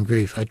people who are in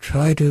grief, I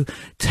try to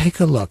take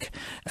a look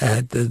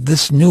at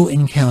this new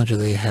encounter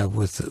they have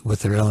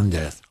with their own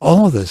death.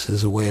 All of this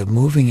is a way of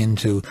moving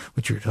into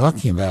what you're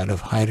talking about,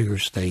 of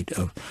Heidegger's state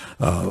of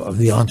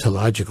the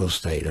ontological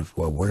state of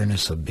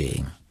awareness of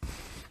being.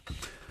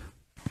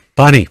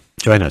 Bonnie,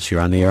 join us.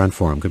 You're on the air on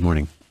Forum. Good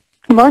morning.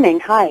 Good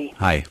morning. Hi.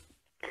 Hi.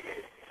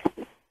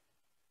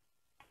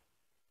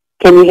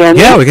 Can you hear me?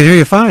 Yeah, we can hear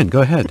you fine.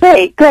 Go ahead.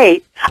 Great.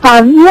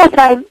 Yes,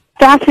 I'm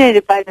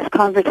fascinated by this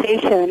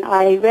conversation.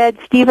 I read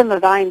Stephen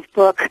Levine's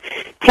book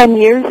 10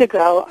 years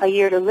ago, A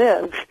Year to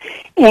Live,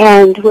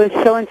 and was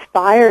so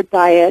inspired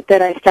by it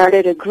that I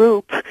started a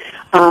group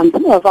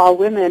of all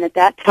women at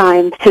that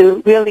time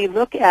to really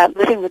look at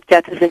living with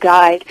death as a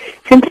guide.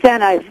 Since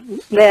then, I've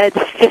led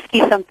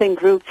 50-something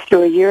groups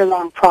through a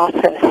year-long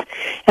process,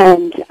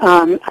 and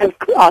I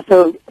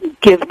also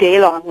give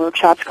day-long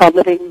workshops called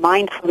Living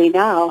Mindfully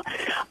Now.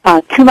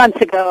 2 months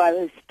ago, I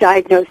was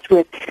diagnosed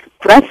with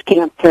breast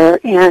cancer,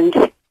 and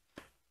does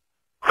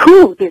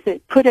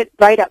it put it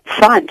right up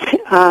front?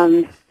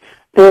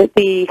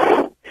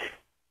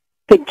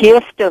 The the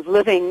gift of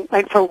living,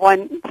 like for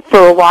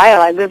a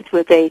while I lived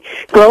with a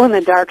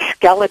glow-in-the-dark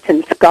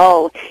skeleton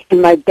skull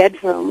in my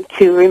bedroom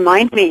to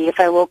remind me if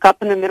I woke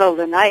up in the middle of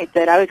the night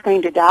that I was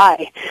going to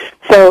die.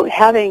 So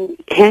having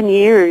 10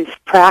 years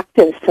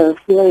practice of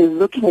really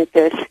looking at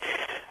this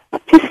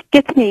just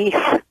gets me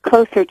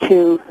closer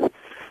to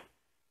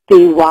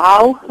the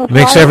wow of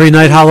Makes life. every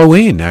night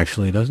Halloween,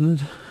 actually, doesn't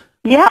it?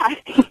 Yeah.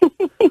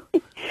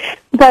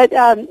 But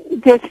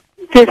this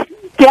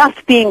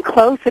death being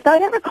close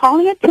without ever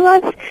calling it to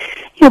us,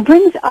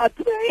 brings up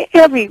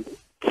every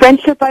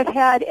friendship I've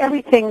had,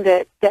 everything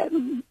that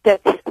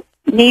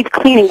needs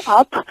cleaning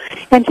up,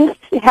 and just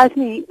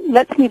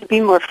lets me to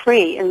be more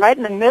free. And right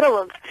in the middle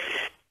of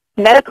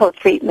medical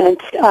treatment,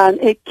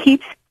 it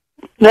keeps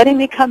letting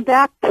me come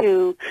back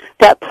to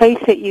that place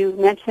that you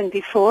mentioned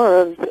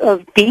before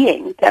of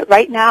being, that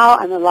right now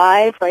I'm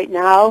alive, right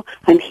now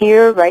I'm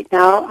here, right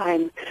now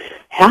I'm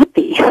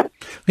happy.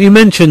 You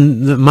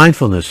mentioned the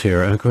mindfulness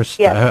here, and of course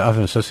Yes. I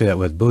often associate that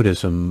with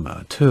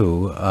Buddhism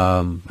too.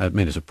 I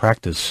mean, as a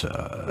practice.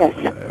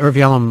 Yes.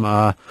 Irvin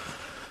Yalom,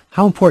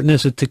 how important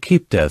is it to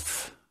keep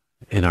death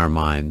in our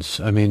minds?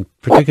 I mean,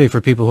 particularly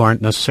for people who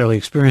aren't necessarily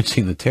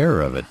experiencing the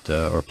terror of it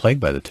or plagued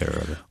by the terror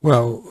of it.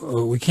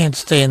 Well, we can't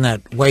stay in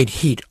that white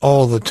heat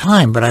all the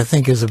time, but I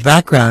think as a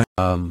background...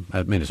 I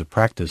mean, as a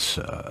practice.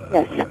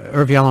 Yes.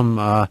 Irvin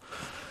Yalom,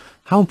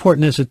 how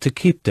important is it to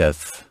keep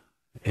death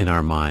in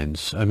our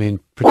minds? I mean,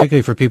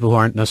 particularly for people who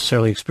aren't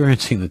necessarily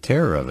experiencing the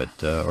terror of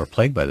it or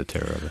plagued by the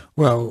terror of it.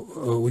 Well,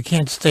 we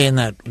can't stay in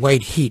that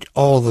white heat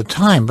all the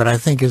time, but I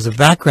think as a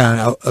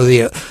background,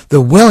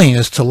 the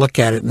willingness to look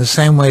at it in the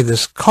same way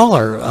this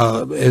caller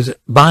is,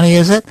 Bonnie,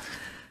 is it?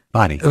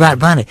 Bonnie. About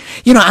Bonnie.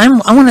 I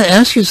want to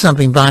ask you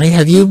something, Bonnie.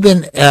 Have you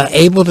been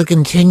able to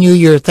continue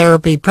your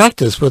therapy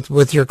practice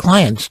with your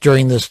clients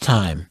during this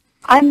time?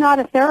 I'm not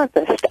a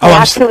therapist. Oh,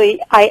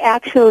 I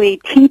actually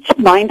teach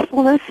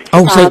mindfulness.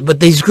 But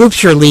these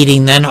groups you're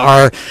leading then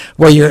are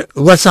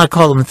let's not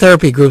call them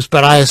therapy groups,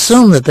 but I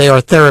assume that they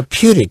are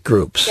therapeutic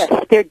groups.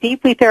 Yes, they're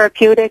deeply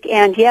therapeutic,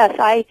 and yes,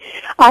 I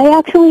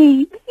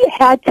actually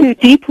had to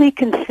deeply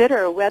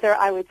consider whether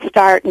I would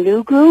start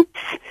new groups,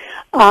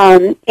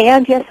 and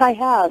yes, I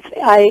have.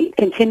 I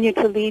continue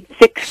to lead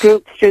 6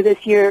 groups through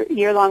this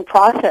year-long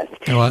process.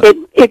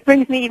 It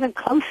brings me even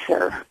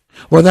closer.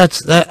 Well,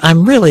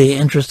 I'm really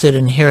interested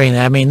in hearing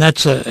that. I mean,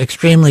 that's an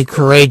extremely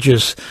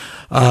courageous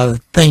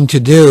thing to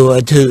do,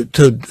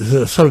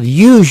 to sort of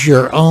use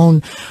your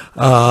own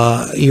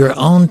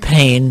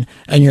pain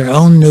and your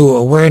own new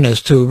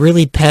awareness to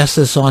really pass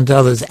this on to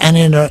others, and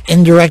in an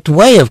indirect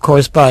way, of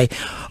course, by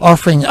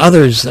offering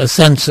others a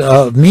sense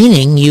of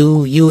meaning,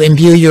 you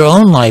imbue your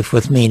own life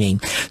with meaning.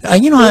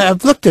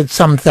 I've looked at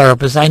some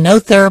therapists. I know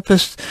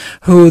therapists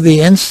who, the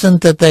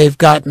instant that they've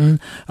gotten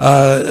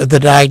the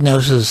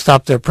diagnosis,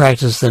 stop their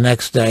practice the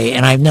next day.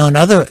 And I've known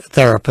other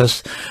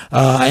therapists,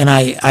 and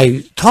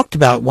I talked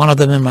about one of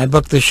them in my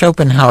book, The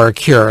Schopenhauer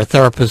Cure, a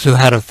therapist who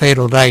had a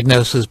fatal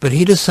diagnosis, but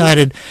he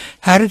decided,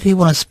 how did he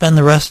want to spend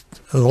the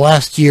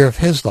last year of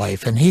his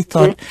life? And he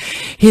thought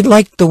he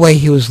liked the way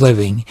he was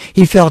living.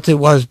 He felt it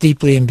was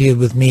deeply imbued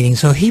with meaning,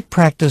 so he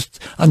practiced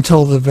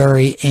until the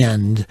very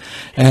end.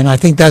 And I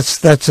think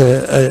that's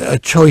a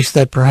choice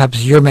that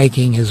perhaps you're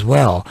making as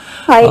well.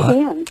 I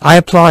am. I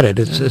applaud it.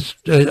 It's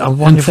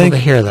wonderful to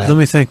hear that. Let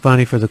me thank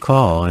Bonnie for the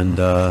call, and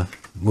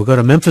we'll go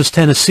to Memphis,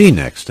 Tennessee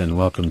next, and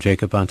welcome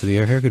Jacob onto the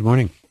air here. Good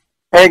morning.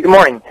 Hey, good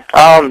morning.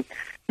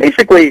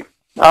 Basically,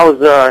 I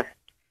was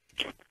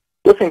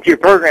listening to your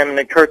program, and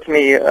it occurred to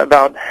me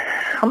about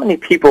how many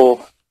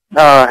people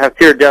have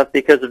feared death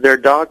because of their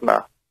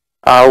dogma,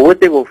 what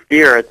they will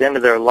fear at the end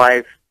of their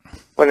life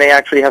when they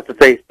actually have to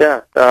face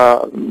death.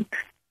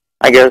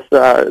 I guess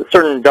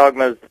certain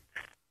dogmas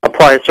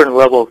apply a certain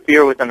level of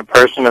fear within a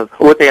person of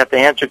what they have to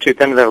answer to at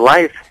the end of their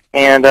life,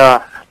 and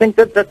I think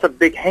that's a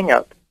big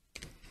hang-up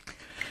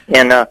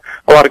in a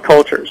lot of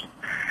cultures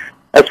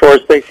as far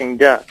as facing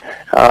death.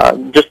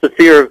 Just the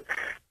fear of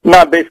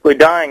not basically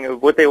dying,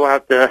 of what they will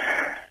have to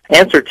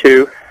answer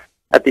to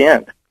at the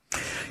end.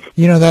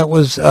 That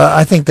was,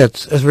 I think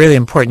that's a really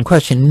important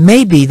question.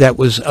 Maybe that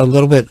was a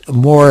little bit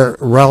more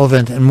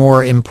relevant and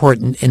more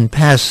important in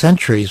past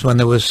centuries when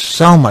there was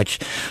so much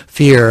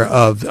fear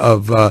of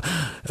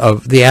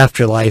the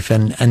afterlife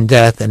and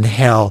death and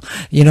hell.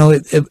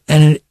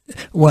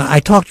 When I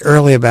talked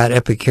earlier about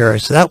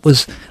Epicurus, that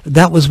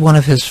was one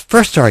of his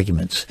first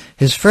arguments.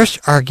 His first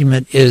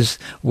argument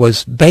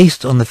was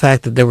based on the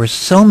fact that there were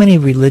so many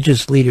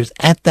religious leaders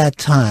at that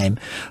time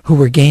who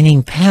were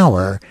gaining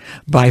power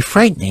by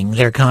frightening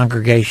their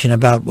congregation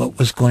about what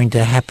was going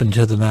to happen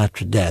to them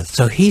after death.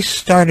 So he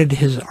started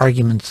his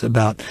arguments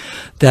about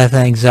death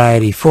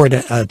anxiety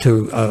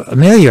to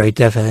ameliorate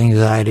death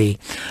anxiety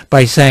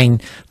by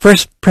saying,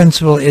 first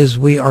principle is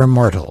we are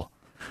mortal.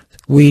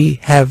 We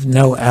have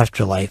no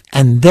afterlife,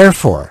 and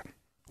therefore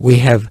we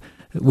have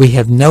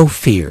no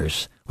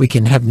fears. We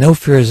can have no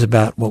fears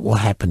about what will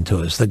happen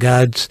to us. The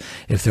gods,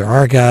 if there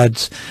are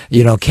gods,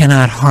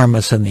 cannot harm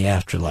us in the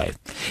afterlife.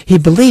 He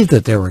believed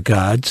that there were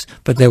gods,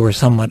 but they were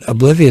somewhat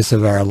oblivious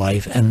of our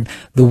life, and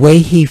the way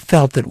he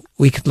felt that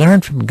we could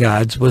learn from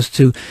gods was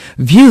to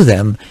view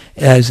them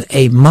as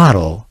a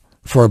model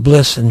for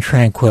bliss and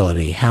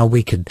tranquility, how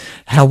we could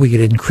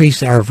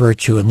increase our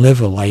virtue and live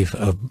a life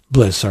of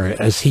bliss, or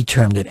as he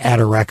termed it,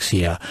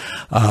 ataraxia,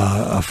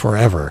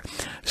 forever.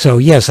 So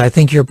yes, I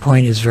think your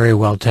point is very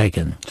well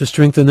taken. Just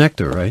drink the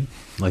nectar, right?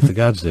 Like the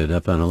gods did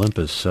up on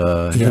Olympus.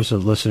 Here's a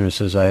listener who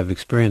says, I have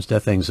experienced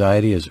death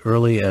anxiety as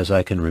early as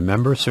I can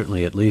remember,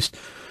 certainly at least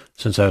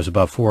since I was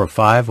about 4 or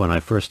 5. When I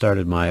first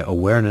started my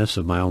awareness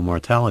of my own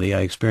mortality,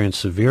 I experienced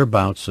severe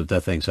bouts of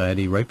death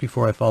anxiety right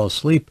before I fall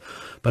asleep,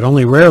 but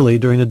only rarely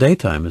during the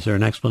daytime. Is there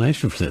an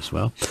explanation for this?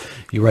 Well,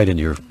 you write in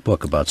your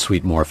book about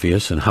sweet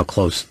Morpheus and how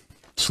close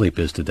sleep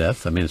is to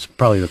death. I mean, it's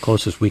probably the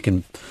closest we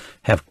can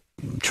have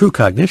true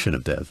cognition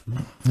of death.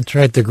 That's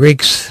right. The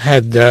Greeks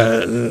had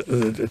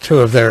two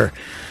of their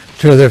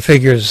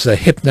figures,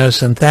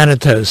 Hypnos and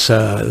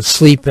Thanatos.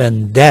 Sleep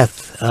and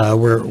death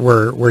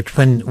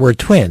were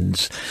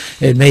twins.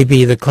 It may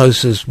be the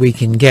closest we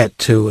can get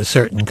to a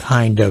certain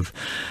kind of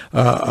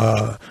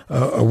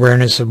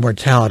awareness of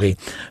mortality.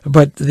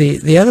 But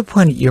the other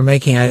point you're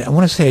making, I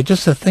want to say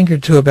just a thing or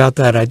two about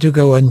that. I do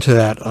go into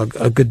that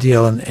a good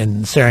deal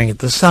in Staring at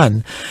the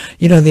Sun.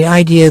 The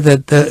idea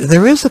that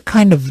there is a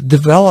kind of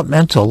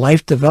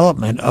life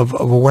development of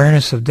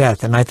awareness of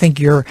death. And I think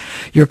your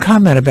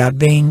comment about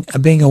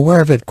being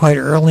aware of it quite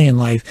early in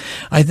life,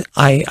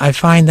 I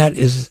find that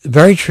is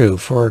very true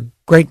for a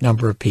great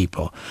number of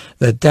people,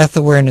 that death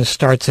awareness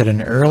starts at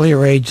an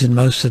earlier age than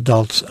most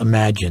adults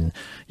imagine.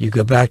 You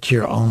go back to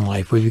your own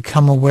life. We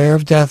become aware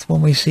of death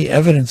when we see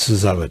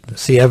evidences of it.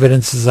 See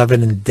evidences of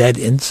it in dead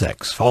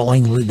insects,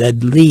 falling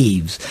dead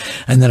leaves,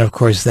 and then, of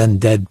course,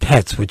 dead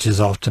pets, which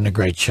is often a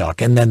great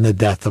shock, and then the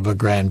death of a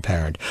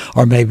grandparent,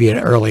 or maybe an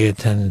early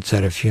attendance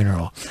at a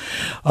funeral.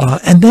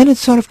 And then it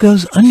sort of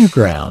goes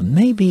underground,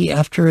 maybe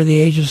after the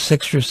age of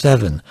 6 or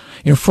 7.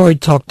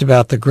 Freud talked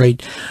about the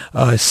great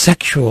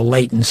sexual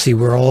latency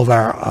where all of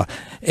our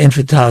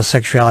infantile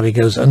sexuality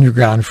goes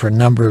underground for a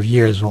number of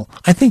years. Well,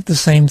 I think the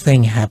same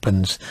thing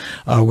happens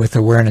with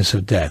awareness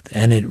of death,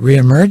 and it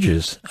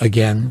reemerges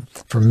again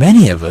for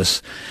many of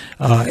us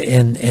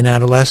in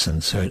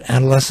adolescence. So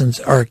adolescents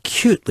are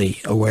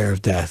acutely aware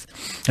of death,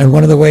 and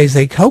one of the ways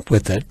they cope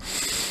with it,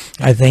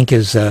 I think,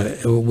 is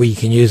we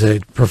can use a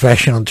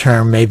professional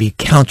term, maybe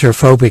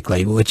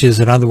counterphobically, which is,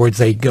 in other words,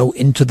 they go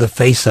into the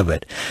face of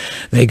it.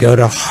 They go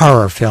to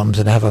horror films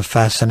and have a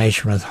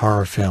fascination with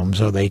horror films,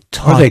 or they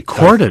taunt. Or they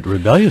court it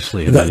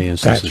rebelliously in many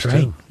instances, that's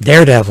right. too.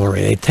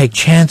 Daredevilry. They take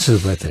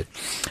chances with it.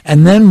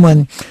 And then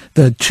when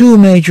the two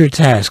major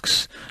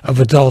tasks of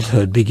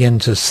adulthood begin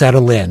to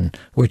settle in,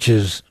 which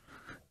is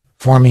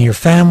forming your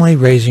family,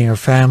 raising your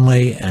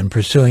family, and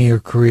pursuing your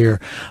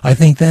career, I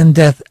think then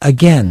death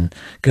again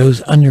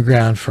goes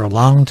underground for a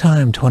long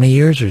time, 20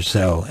 years or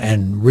so,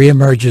 and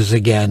reemerges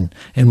again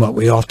in what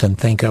we often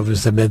think of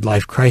as the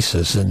midlife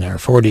crisis in our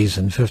 40s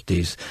and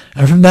 50s.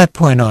 And from that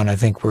point on, I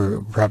think we're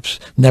perhaps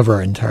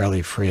never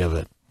entirely free of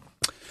it.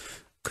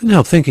 Couldn't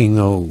help thinking,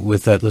 though,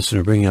 with that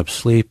listener bringing up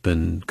sleep,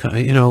 and,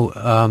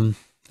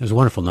 there's a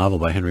wonderful novel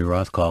by Henry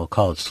Roth called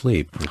Call It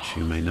Sleep, which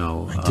you may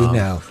know. I do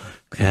know.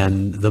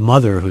 And the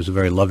mother, who's a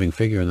very loving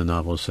figure in the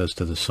novel, says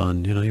to the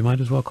son, you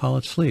might as well call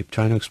it sleep,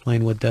 trying to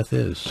explain what death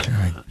is.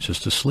 Right. It's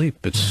just a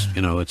sleep. It's,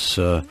 it's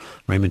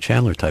Raymond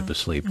Chandler type of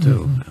sleep,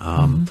 too.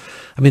 I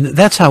mean,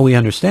 that's how we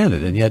understand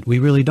it, and yet we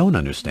really don't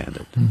understand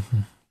it.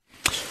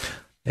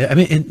 I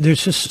mean,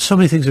 there's just so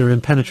many things that are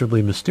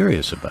impenetrably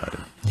mysterious about it.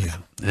 Yeah.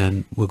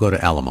 And we'll go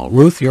to Alamo.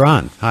 Ruth, you're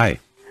on. Hi.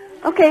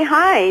 Okay,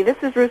 hi. This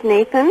is Ruth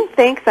Nathan.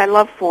 Thanks. I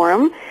love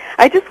Forum.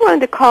 I just wanted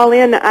to call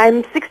in.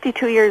 I'm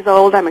 62 years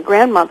old. I'm a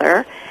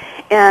grandmother.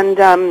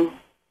 And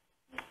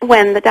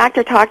when the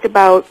doctor talked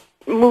about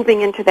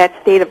moving into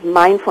that state of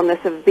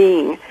mindfulness of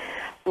being,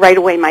 right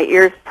away my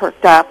ears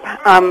perked up.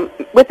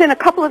 Within a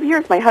couple of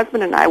years, my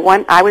husband and I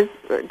was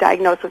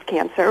diagnosed with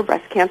cancer,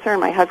 breast cancer, and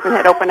my husband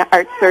had open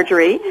heart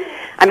surgery.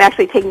 I'm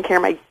actually taking care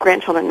of my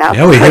grandchildren now.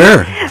 Yeah, we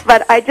hear.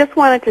 But I just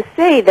wanted to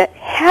say that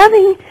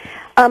having...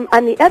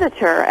 I'm the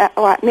editor,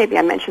 or maybe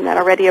I mentioned that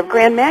already, of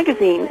Grand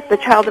Magazine, the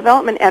child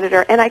development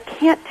editor, and I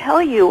can't tell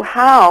you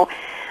how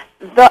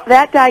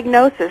that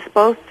diagnosis,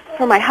 both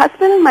for my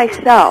husband and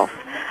myself,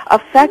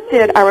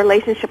 affected our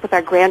relationship with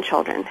our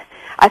grandchildren.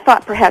 I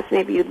thought perhaps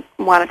maybe you'd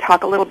want to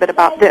talk a little bit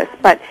about this,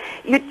 but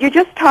you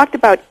just talked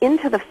about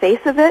into the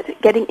face of it,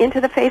 getting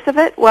into the face of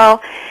it.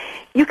 Well,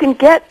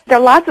 there are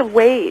lots of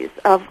ways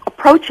of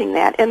approaching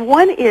that, and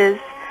one is,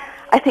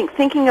 I think,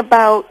 thinking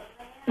about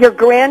your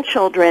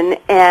grandchildren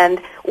and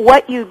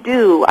what you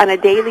do on a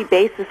daily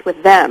basis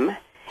with them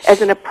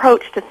as an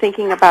approach to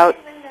thinking about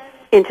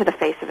into the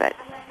face of it.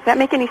 Does that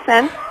make any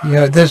sense?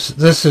 Yeah, this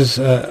is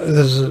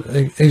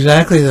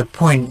exactly the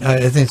point.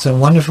 I think it's a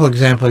wonderful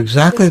example,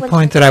 exactly the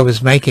point that I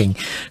was making,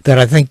 that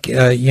I think,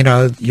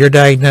 your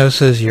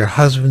diagnosis, your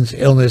husband's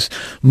illness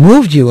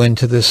moved you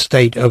into this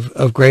state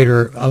of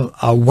greater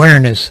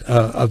awareness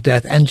of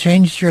death and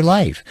changed your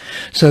life,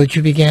 so that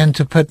you began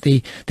to put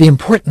the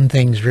important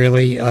things,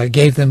 really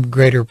gave them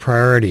greater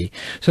priority.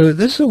 So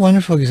this is a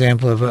wonderful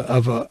example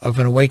of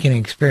an awakening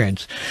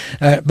experience.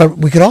 But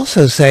we could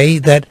also say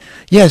that,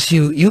 yes,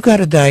 you got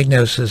a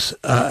diagnosis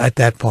at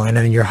that point,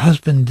 and your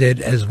husband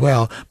did as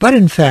well. But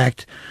in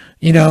fact,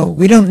 we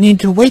don't need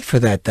to wait for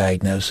that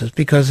diagnosis,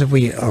 because if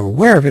we are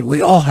aware of it,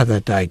 we all have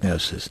that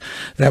diagnosis,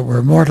 that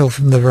we're mortal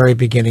from the very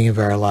beginning of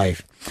our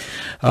life.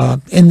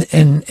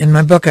 In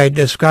my book, I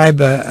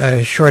describe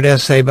a short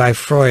essay by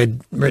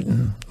Freud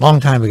written a long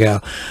time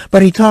ago,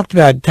 but he talked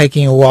about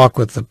taking a walk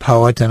with the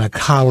poet and a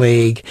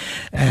colleague,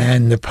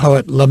 and the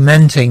poet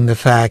lamenting the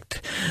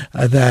fact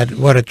that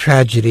what a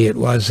tragedy it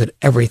was that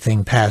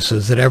everything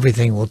passes, that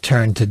everything will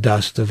turn to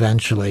dust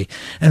eventually.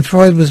 And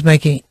Freud was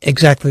making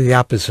exactly the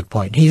opposite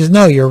point. He says,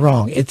 no, you're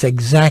wrong. It's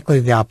exactly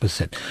the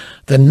opposite.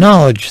 The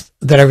knowledge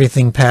that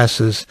everything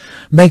passes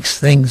makes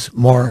things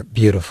more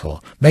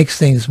beautiful, makes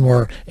things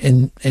more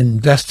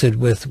invested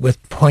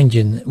with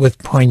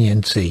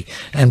poignancy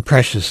and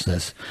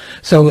preciousness.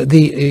 So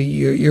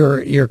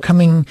you're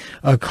coming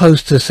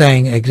close to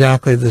saying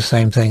exactly the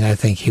same thing I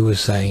think he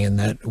was saying in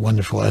that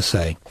wonderful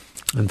essay.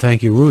 And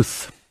thank you,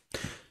 Ruth.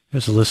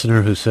 Here's a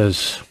listener who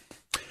says,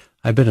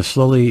 I've been a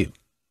slowly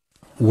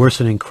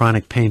worsening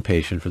chronic pain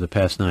patient for the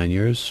past 9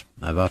 years.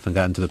 I've often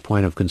gotten to the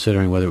point of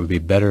considering whether it would be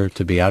better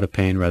to be out of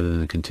pain rather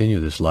than continue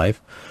this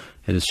life.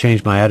 It has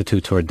changed my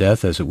attitude toward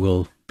death, as it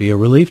will be a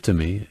relief to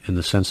me in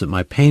the sense that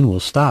my pain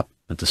will stop.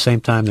 At the same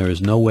time, there is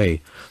no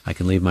way I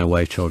can leave my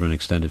wife, children,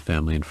 extended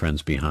family, and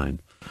friends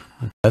behind.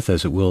 Death,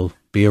 as it will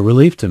be a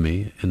relief to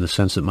me in the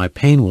sense that my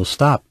pain will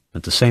stop.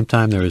 At the same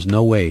time, there is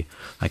no way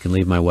I can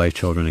leave my wife,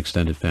 children,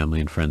 extended family,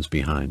 and friends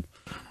behind.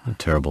 A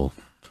terrible.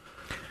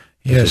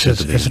 Yes,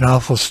 it's an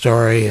awful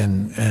story,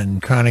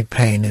 and chronic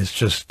pain is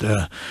just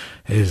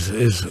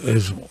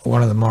is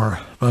one of the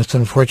most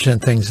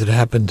unfortunate things that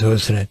happen to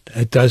us, and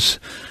it does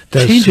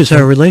changes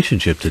our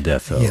relationship to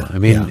death, though. Yeah, I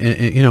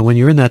mean, when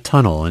you're in that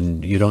tunnel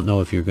and you don't know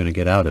if you're going to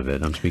get out of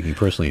it, I'm speaking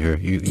personally here,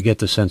 you get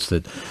the sense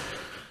that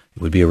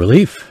it would be a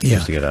relief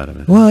just to get out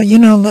of it. Well,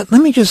 let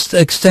me just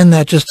extend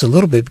that just a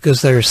little bit,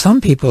 because there are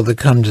some people that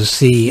come to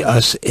see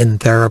us in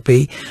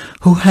therapy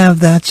who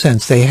have that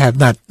sense. They have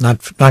not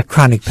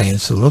chronic pain,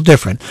 it's a little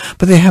different,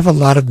 but they have a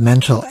lot of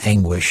mental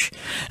anguish,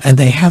 and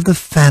they have the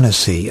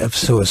fantasy of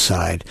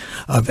suicide,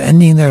 of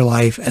ending their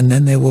life, and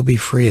then they will be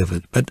free of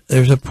it. But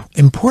there's an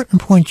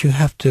important point you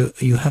have to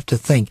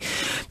think,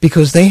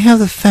 because they have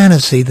the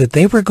fantasy that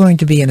they were going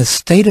to be in a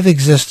state of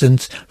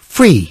existence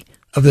free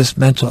of this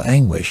mental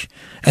anguish.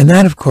 And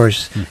that, of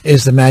course,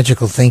 is the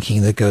magical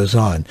thinking that goes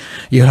on.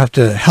 You have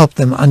to help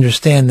them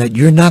understand that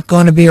you're not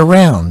going to be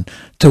around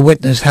to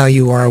witness how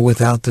you are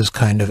without this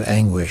kind of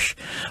anguish.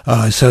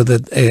 So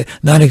that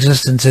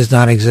non-existence is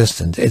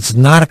non-existence. It's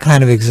not a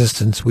kind of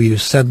existence where you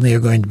suddenly are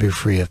going to be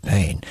free of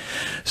pain.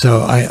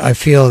 So I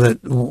feel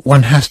that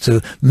one has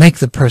to make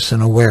the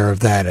person aware of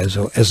that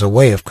as a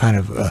way of kind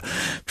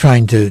of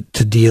trying to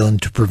deal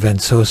and to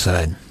prevent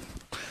suicide.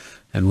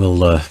 And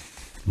we'll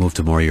move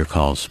to more of your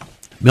calls.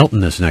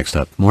 Milton is next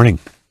up. Morning.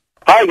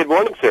 Hi, good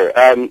morning, sir.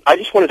 I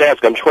just wanted to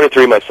ask, I'm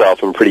 23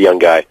 myself. I'm a pretty young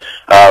guy.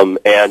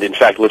 And in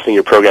fact, listening to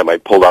your program, I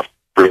pulled off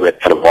freeway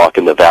kind of walk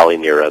in the valley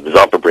near the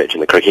Zampa Bridge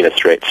in the Carquinez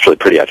Strait. It's really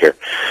pretty out here.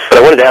 But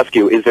I wanted to ask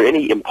you, is there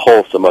any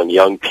impulse among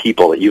young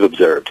people that you've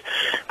observed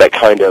that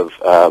kind of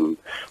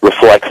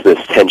reflects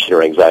this tension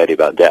or anxiety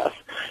about death?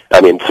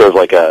 I mean, sort of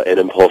like an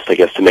impulse, I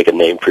guess, to make a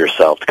name for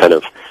yourself, to kind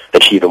of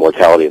achieve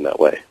immortality in that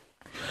way.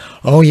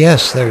 Oh,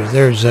 yes,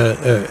 there's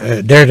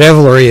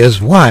daredevilry is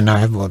one. I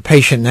have a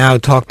patient now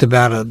talked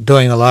about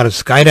doing a lot of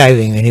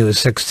skydiving when he was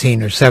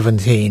 16 or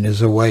 17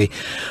 as a way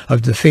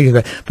of defeating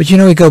that. But,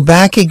 we go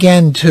back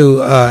again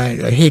to,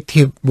 I hate to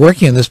keep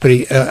working on this, but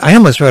I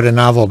almost wrote a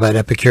novel about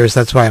Epicurus.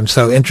 That's why I'm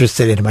so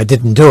interested in him. I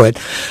didn't do it.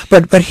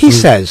 But he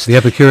says... The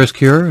Epicurus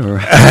Cure? Or?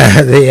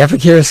 The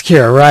Epicurus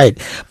Cure,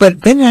 right.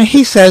 But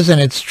he says,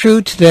 and it's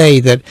true today,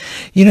 that,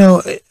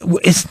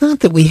 it's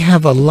not that we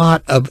have a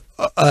lot of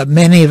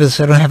many of us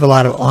don't have a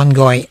lot of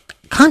ongoing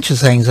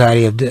conscious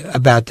anxiety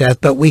about death,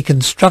 but we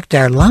construct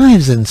our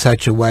lives in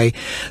such a way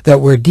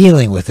that we're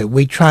dealing with it.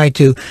 We try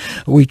to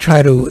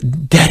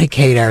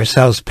dedicate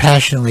ourselves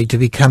passionately to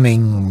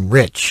becoming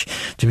rich,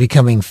 to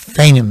becoming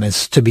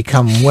famous, to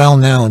become well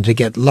known, to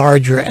get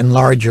larger and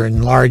larger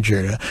and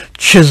larger, to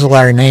chisel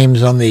our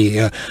names on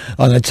the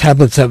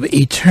tablets of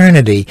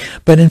eternity.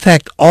 But in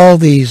fact, all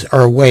these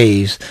are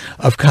ways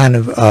of kind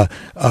of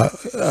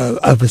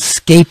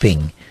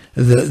escaping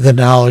the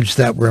knowledge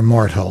that we're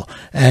mortal.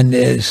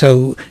 And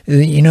so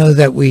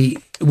that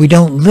we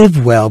don't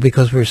live well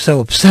because we're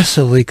so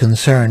obsessively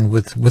concerned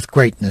with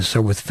greatness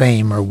or with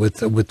fame or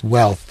with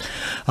wealth.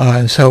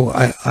 So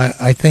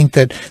I think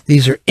that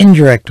these are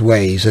indirect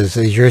ways, as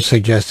you're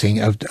suggesting,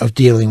 of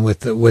dealing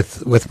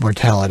with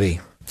mortality.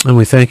 And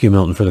we thank you,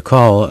 Milton, for the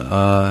call.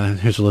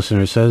 Here's a listener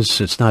who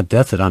says, it's not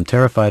death that I'm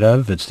terrified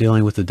of. It's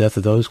dealing with the death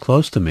of those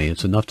close to me.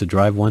 It's enough to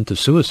drive one to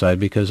suicide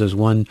because as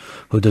one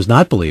who does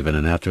not believe in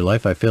an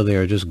afterlife, I feel they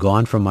are just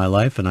gone from my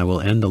life and I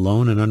will end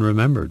alone and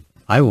unremembered.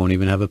 I won't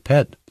even have a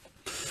pet.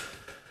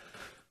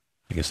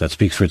 I guess that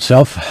speaks for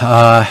itself.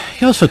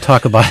 You also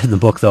talk about in the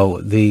book,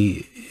 though,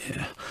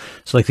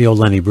 it's like the old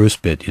Lenny Bruce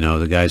bit,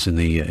 the guy's in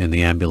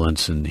the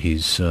ambulance and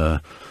he's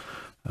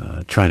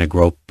trying to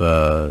grope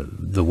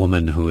the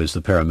woman who is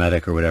the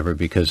paramedic or whatever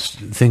because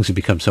things have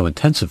become so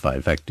intensified.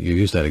 In fact, you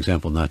used that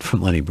example not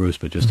from Lenny Bruce,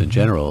 but just in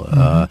general.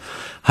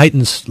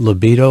 Heightens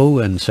libido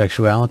and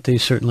sexuality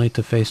certainly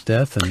to face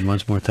death and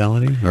one's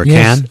mortality, or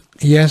can?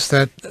 Yes,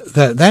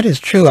 that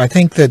is true. I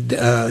think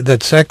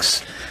that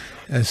sex,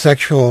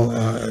 sexual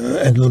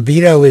and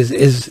libido is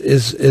a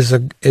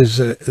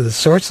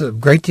source of a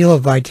great deal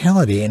of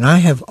vitality, and I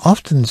have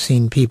often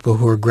seen people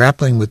who are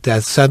grappling with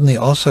death suddenly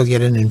also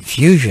get an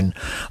infusion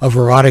of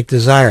erotic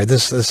desire.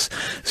 This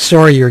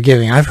story you're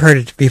giving, I've heard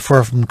it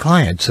before from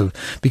clients of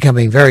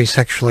becoming very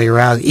sexually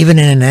aroused, even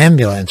in an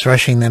ambulance,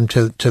 rushing them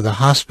to the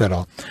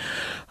hospital.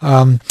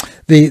 The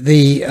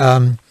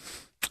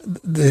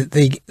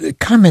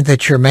comment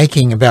that you're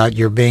making about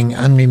your being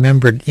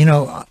unremembered,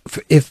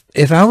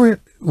 if I were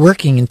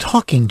working and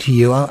talking to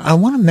you, I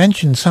want to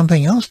mention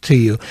something else to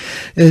you.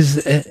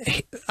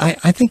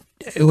 I think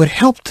it would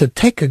help to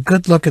take a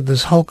good look at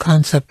this whole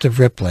concept of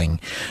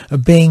rippling,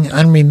 of being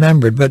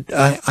unremembered. But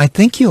I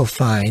think you'll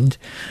find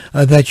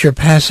that you're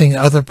passing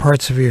other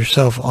parts of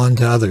yourself on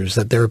to others,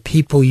 that there are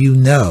people you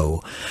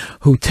know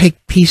who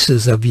take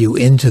pieces of you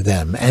into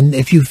them. And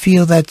if you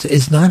feel that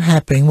is not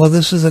happening, well,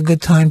 this is a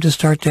good time to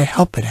start to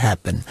help it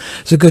happen.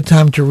 It's a good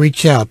time to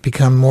reach out,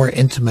 become more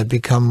intimate,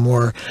 become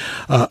more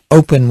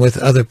open with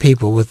other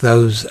people, with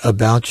those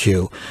about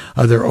you.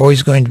 There are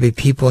always going to be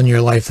people in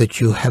your life that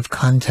you have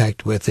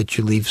contact with, that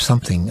you leave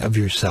something of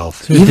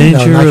yourself, even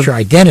though not your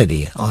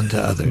identity, onto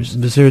others.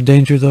 Is there a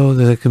danger, though,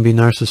 that it can be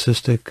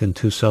narcissistic and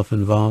too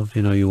self-involved?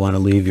 You want to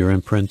leave your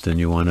imprint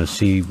and you want to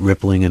see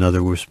rippling in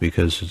others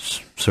because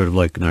it's sort of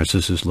like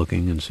Narcissus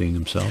looking and seeing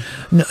himself?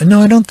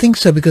 No, I don't think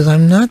so, because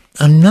I'm not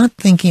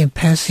thinking of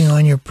passing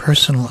on your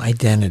personal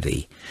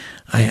identity.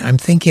 I'm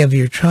thinking of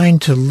you're trying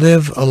to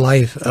live a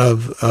life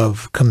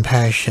of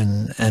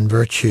compassion and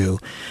virtue,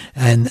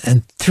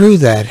 and through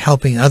that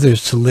helping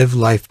others to live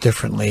life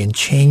differently and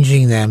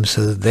changing them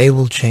so that they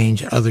will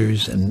change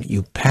others, and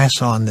you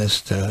pass on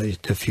this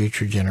to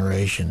future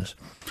generations.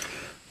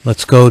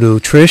 Let's go to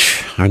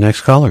Trish, our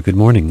next caller. Good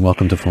morning.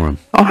 Welcome to Forum.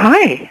 Oh,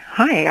 hi.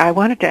 I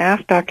wanted to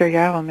ask Dr.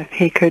 Yalom if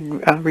he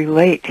could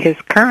relate his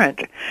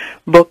current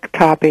book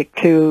topic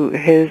to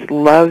his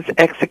Love's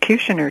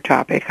Executioner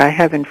topic. I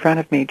have in front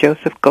of me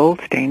Joseph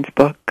Goldstein's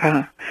book,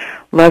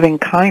 Loving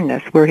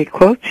Kindness, where he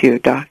quotes you,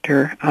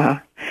 Doctor,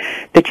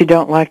 that you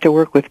don't like to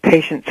work with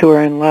patients who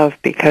are in love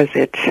because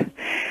it's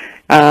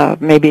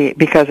maybe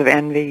because of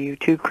envy. You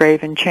too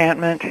crave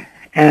enchantment,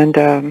 and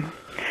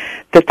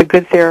that the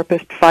good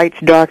therapist fights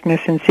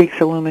darkness and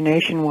seeks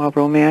illumination, while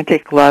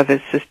romantic love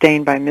is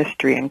sustained by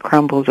mystery and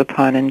crumbles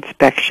upon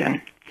inspection.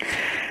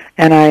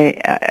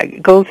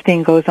 And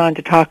Goldstein goes on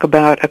to talk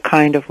about a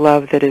kind of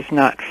love that is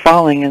not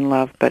falling in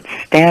love, but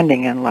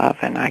standing in love.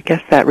 And I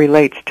guess that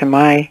relates to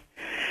my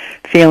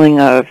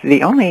feeling of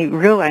the only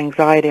real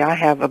anxiety I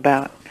have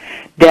about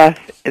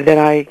death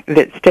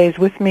that stays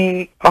with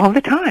me all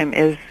the time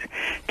is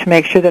to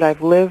make sure that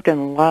I've lived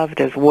and loved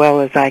as well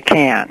as I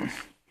can.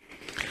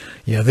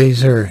 Yeah,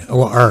 these are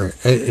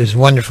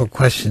wonderful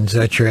questions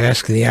that you're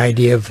asking. The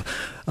idea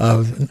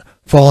of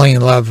falling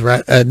in love,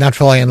 not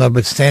falling in love,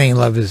 but standing in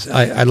love is,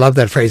 I love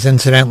that phrase.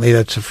 Incidentally,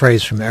 that's a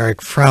phrase from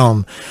Eric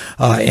Fromm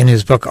in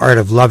his book, Art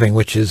of Loving,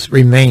 which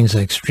remains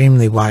an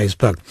extremely wise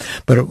book.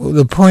 But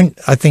the point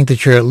I think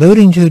that you're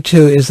alluding to,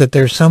 too, is that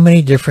there's so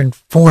many different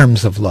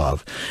forms of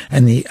love.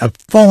 And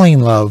falling in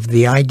love,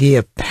 the idea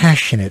of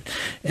passionate,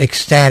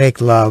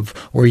 ecstatic love,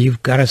 where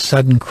you've got a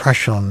sudden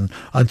crush on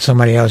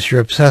somebody else, you're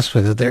obsessed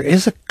with it. There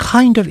is a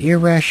kind of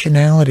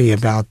irrationality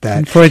about that.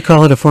 Can Freud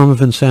call it a form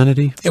of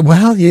insanity?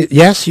 Well,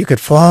 yes, you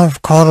could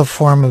call it a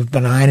form of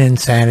benign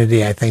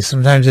insanity. I think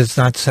sometimes it's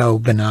not so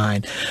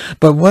benign.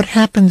 But what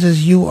happens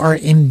is you are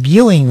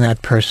imbuing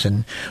that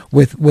person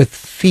with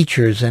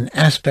features and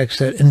aspects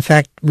that, in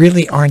fact,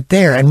 really aren't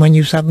there. And when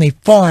you suddenly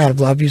fall out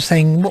of love, you're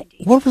saying,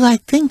 what was I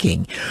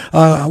thinking?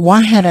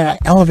 Why had I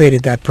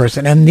elevated that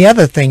person? And the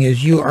other thing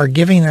is you are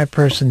giving that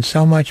person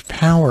so much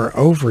power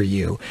over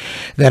you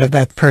that if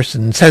that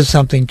person says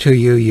something to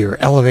you, you're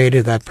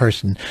elevated. That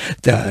person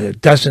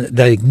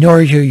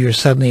ignores you, you're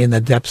suddenly in the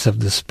depths of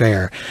despair.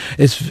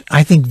 It's,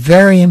 I think,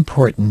 very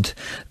important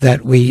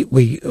that we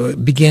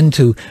begin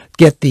to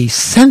get the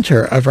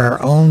center of our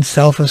own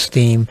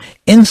self-esteem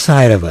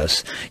inside of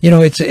us.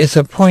 It's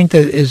a point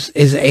that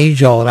is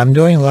age-old. I'm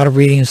doing a lot of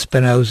reading of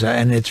Spinoza,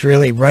 and it's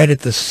really right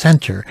at the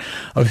center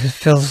of his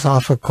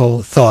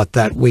philosophical thought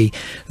that we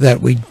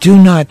do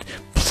not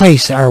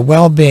place our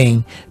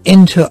well-being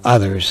into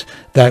others,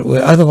 that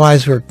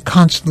otherwise we're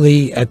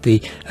constantly at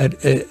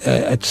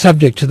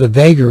subject to the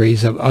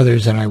vagaries of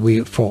others, and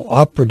we fall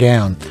up or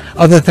down.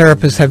 Other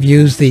therapists have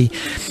used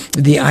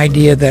the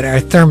idea that our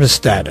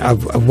thermostat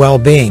of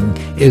well-being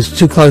is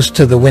too close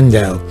to the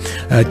window,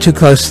 too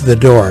close to the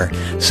door,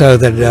 so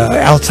that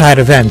outside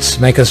events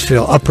make us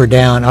feel up or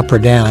down,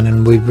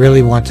 and we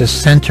really want to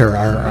center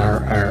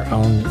our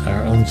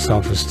own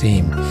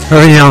self-esteem.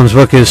 Irvin Yalom's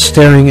book is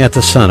Staring at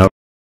the Sun.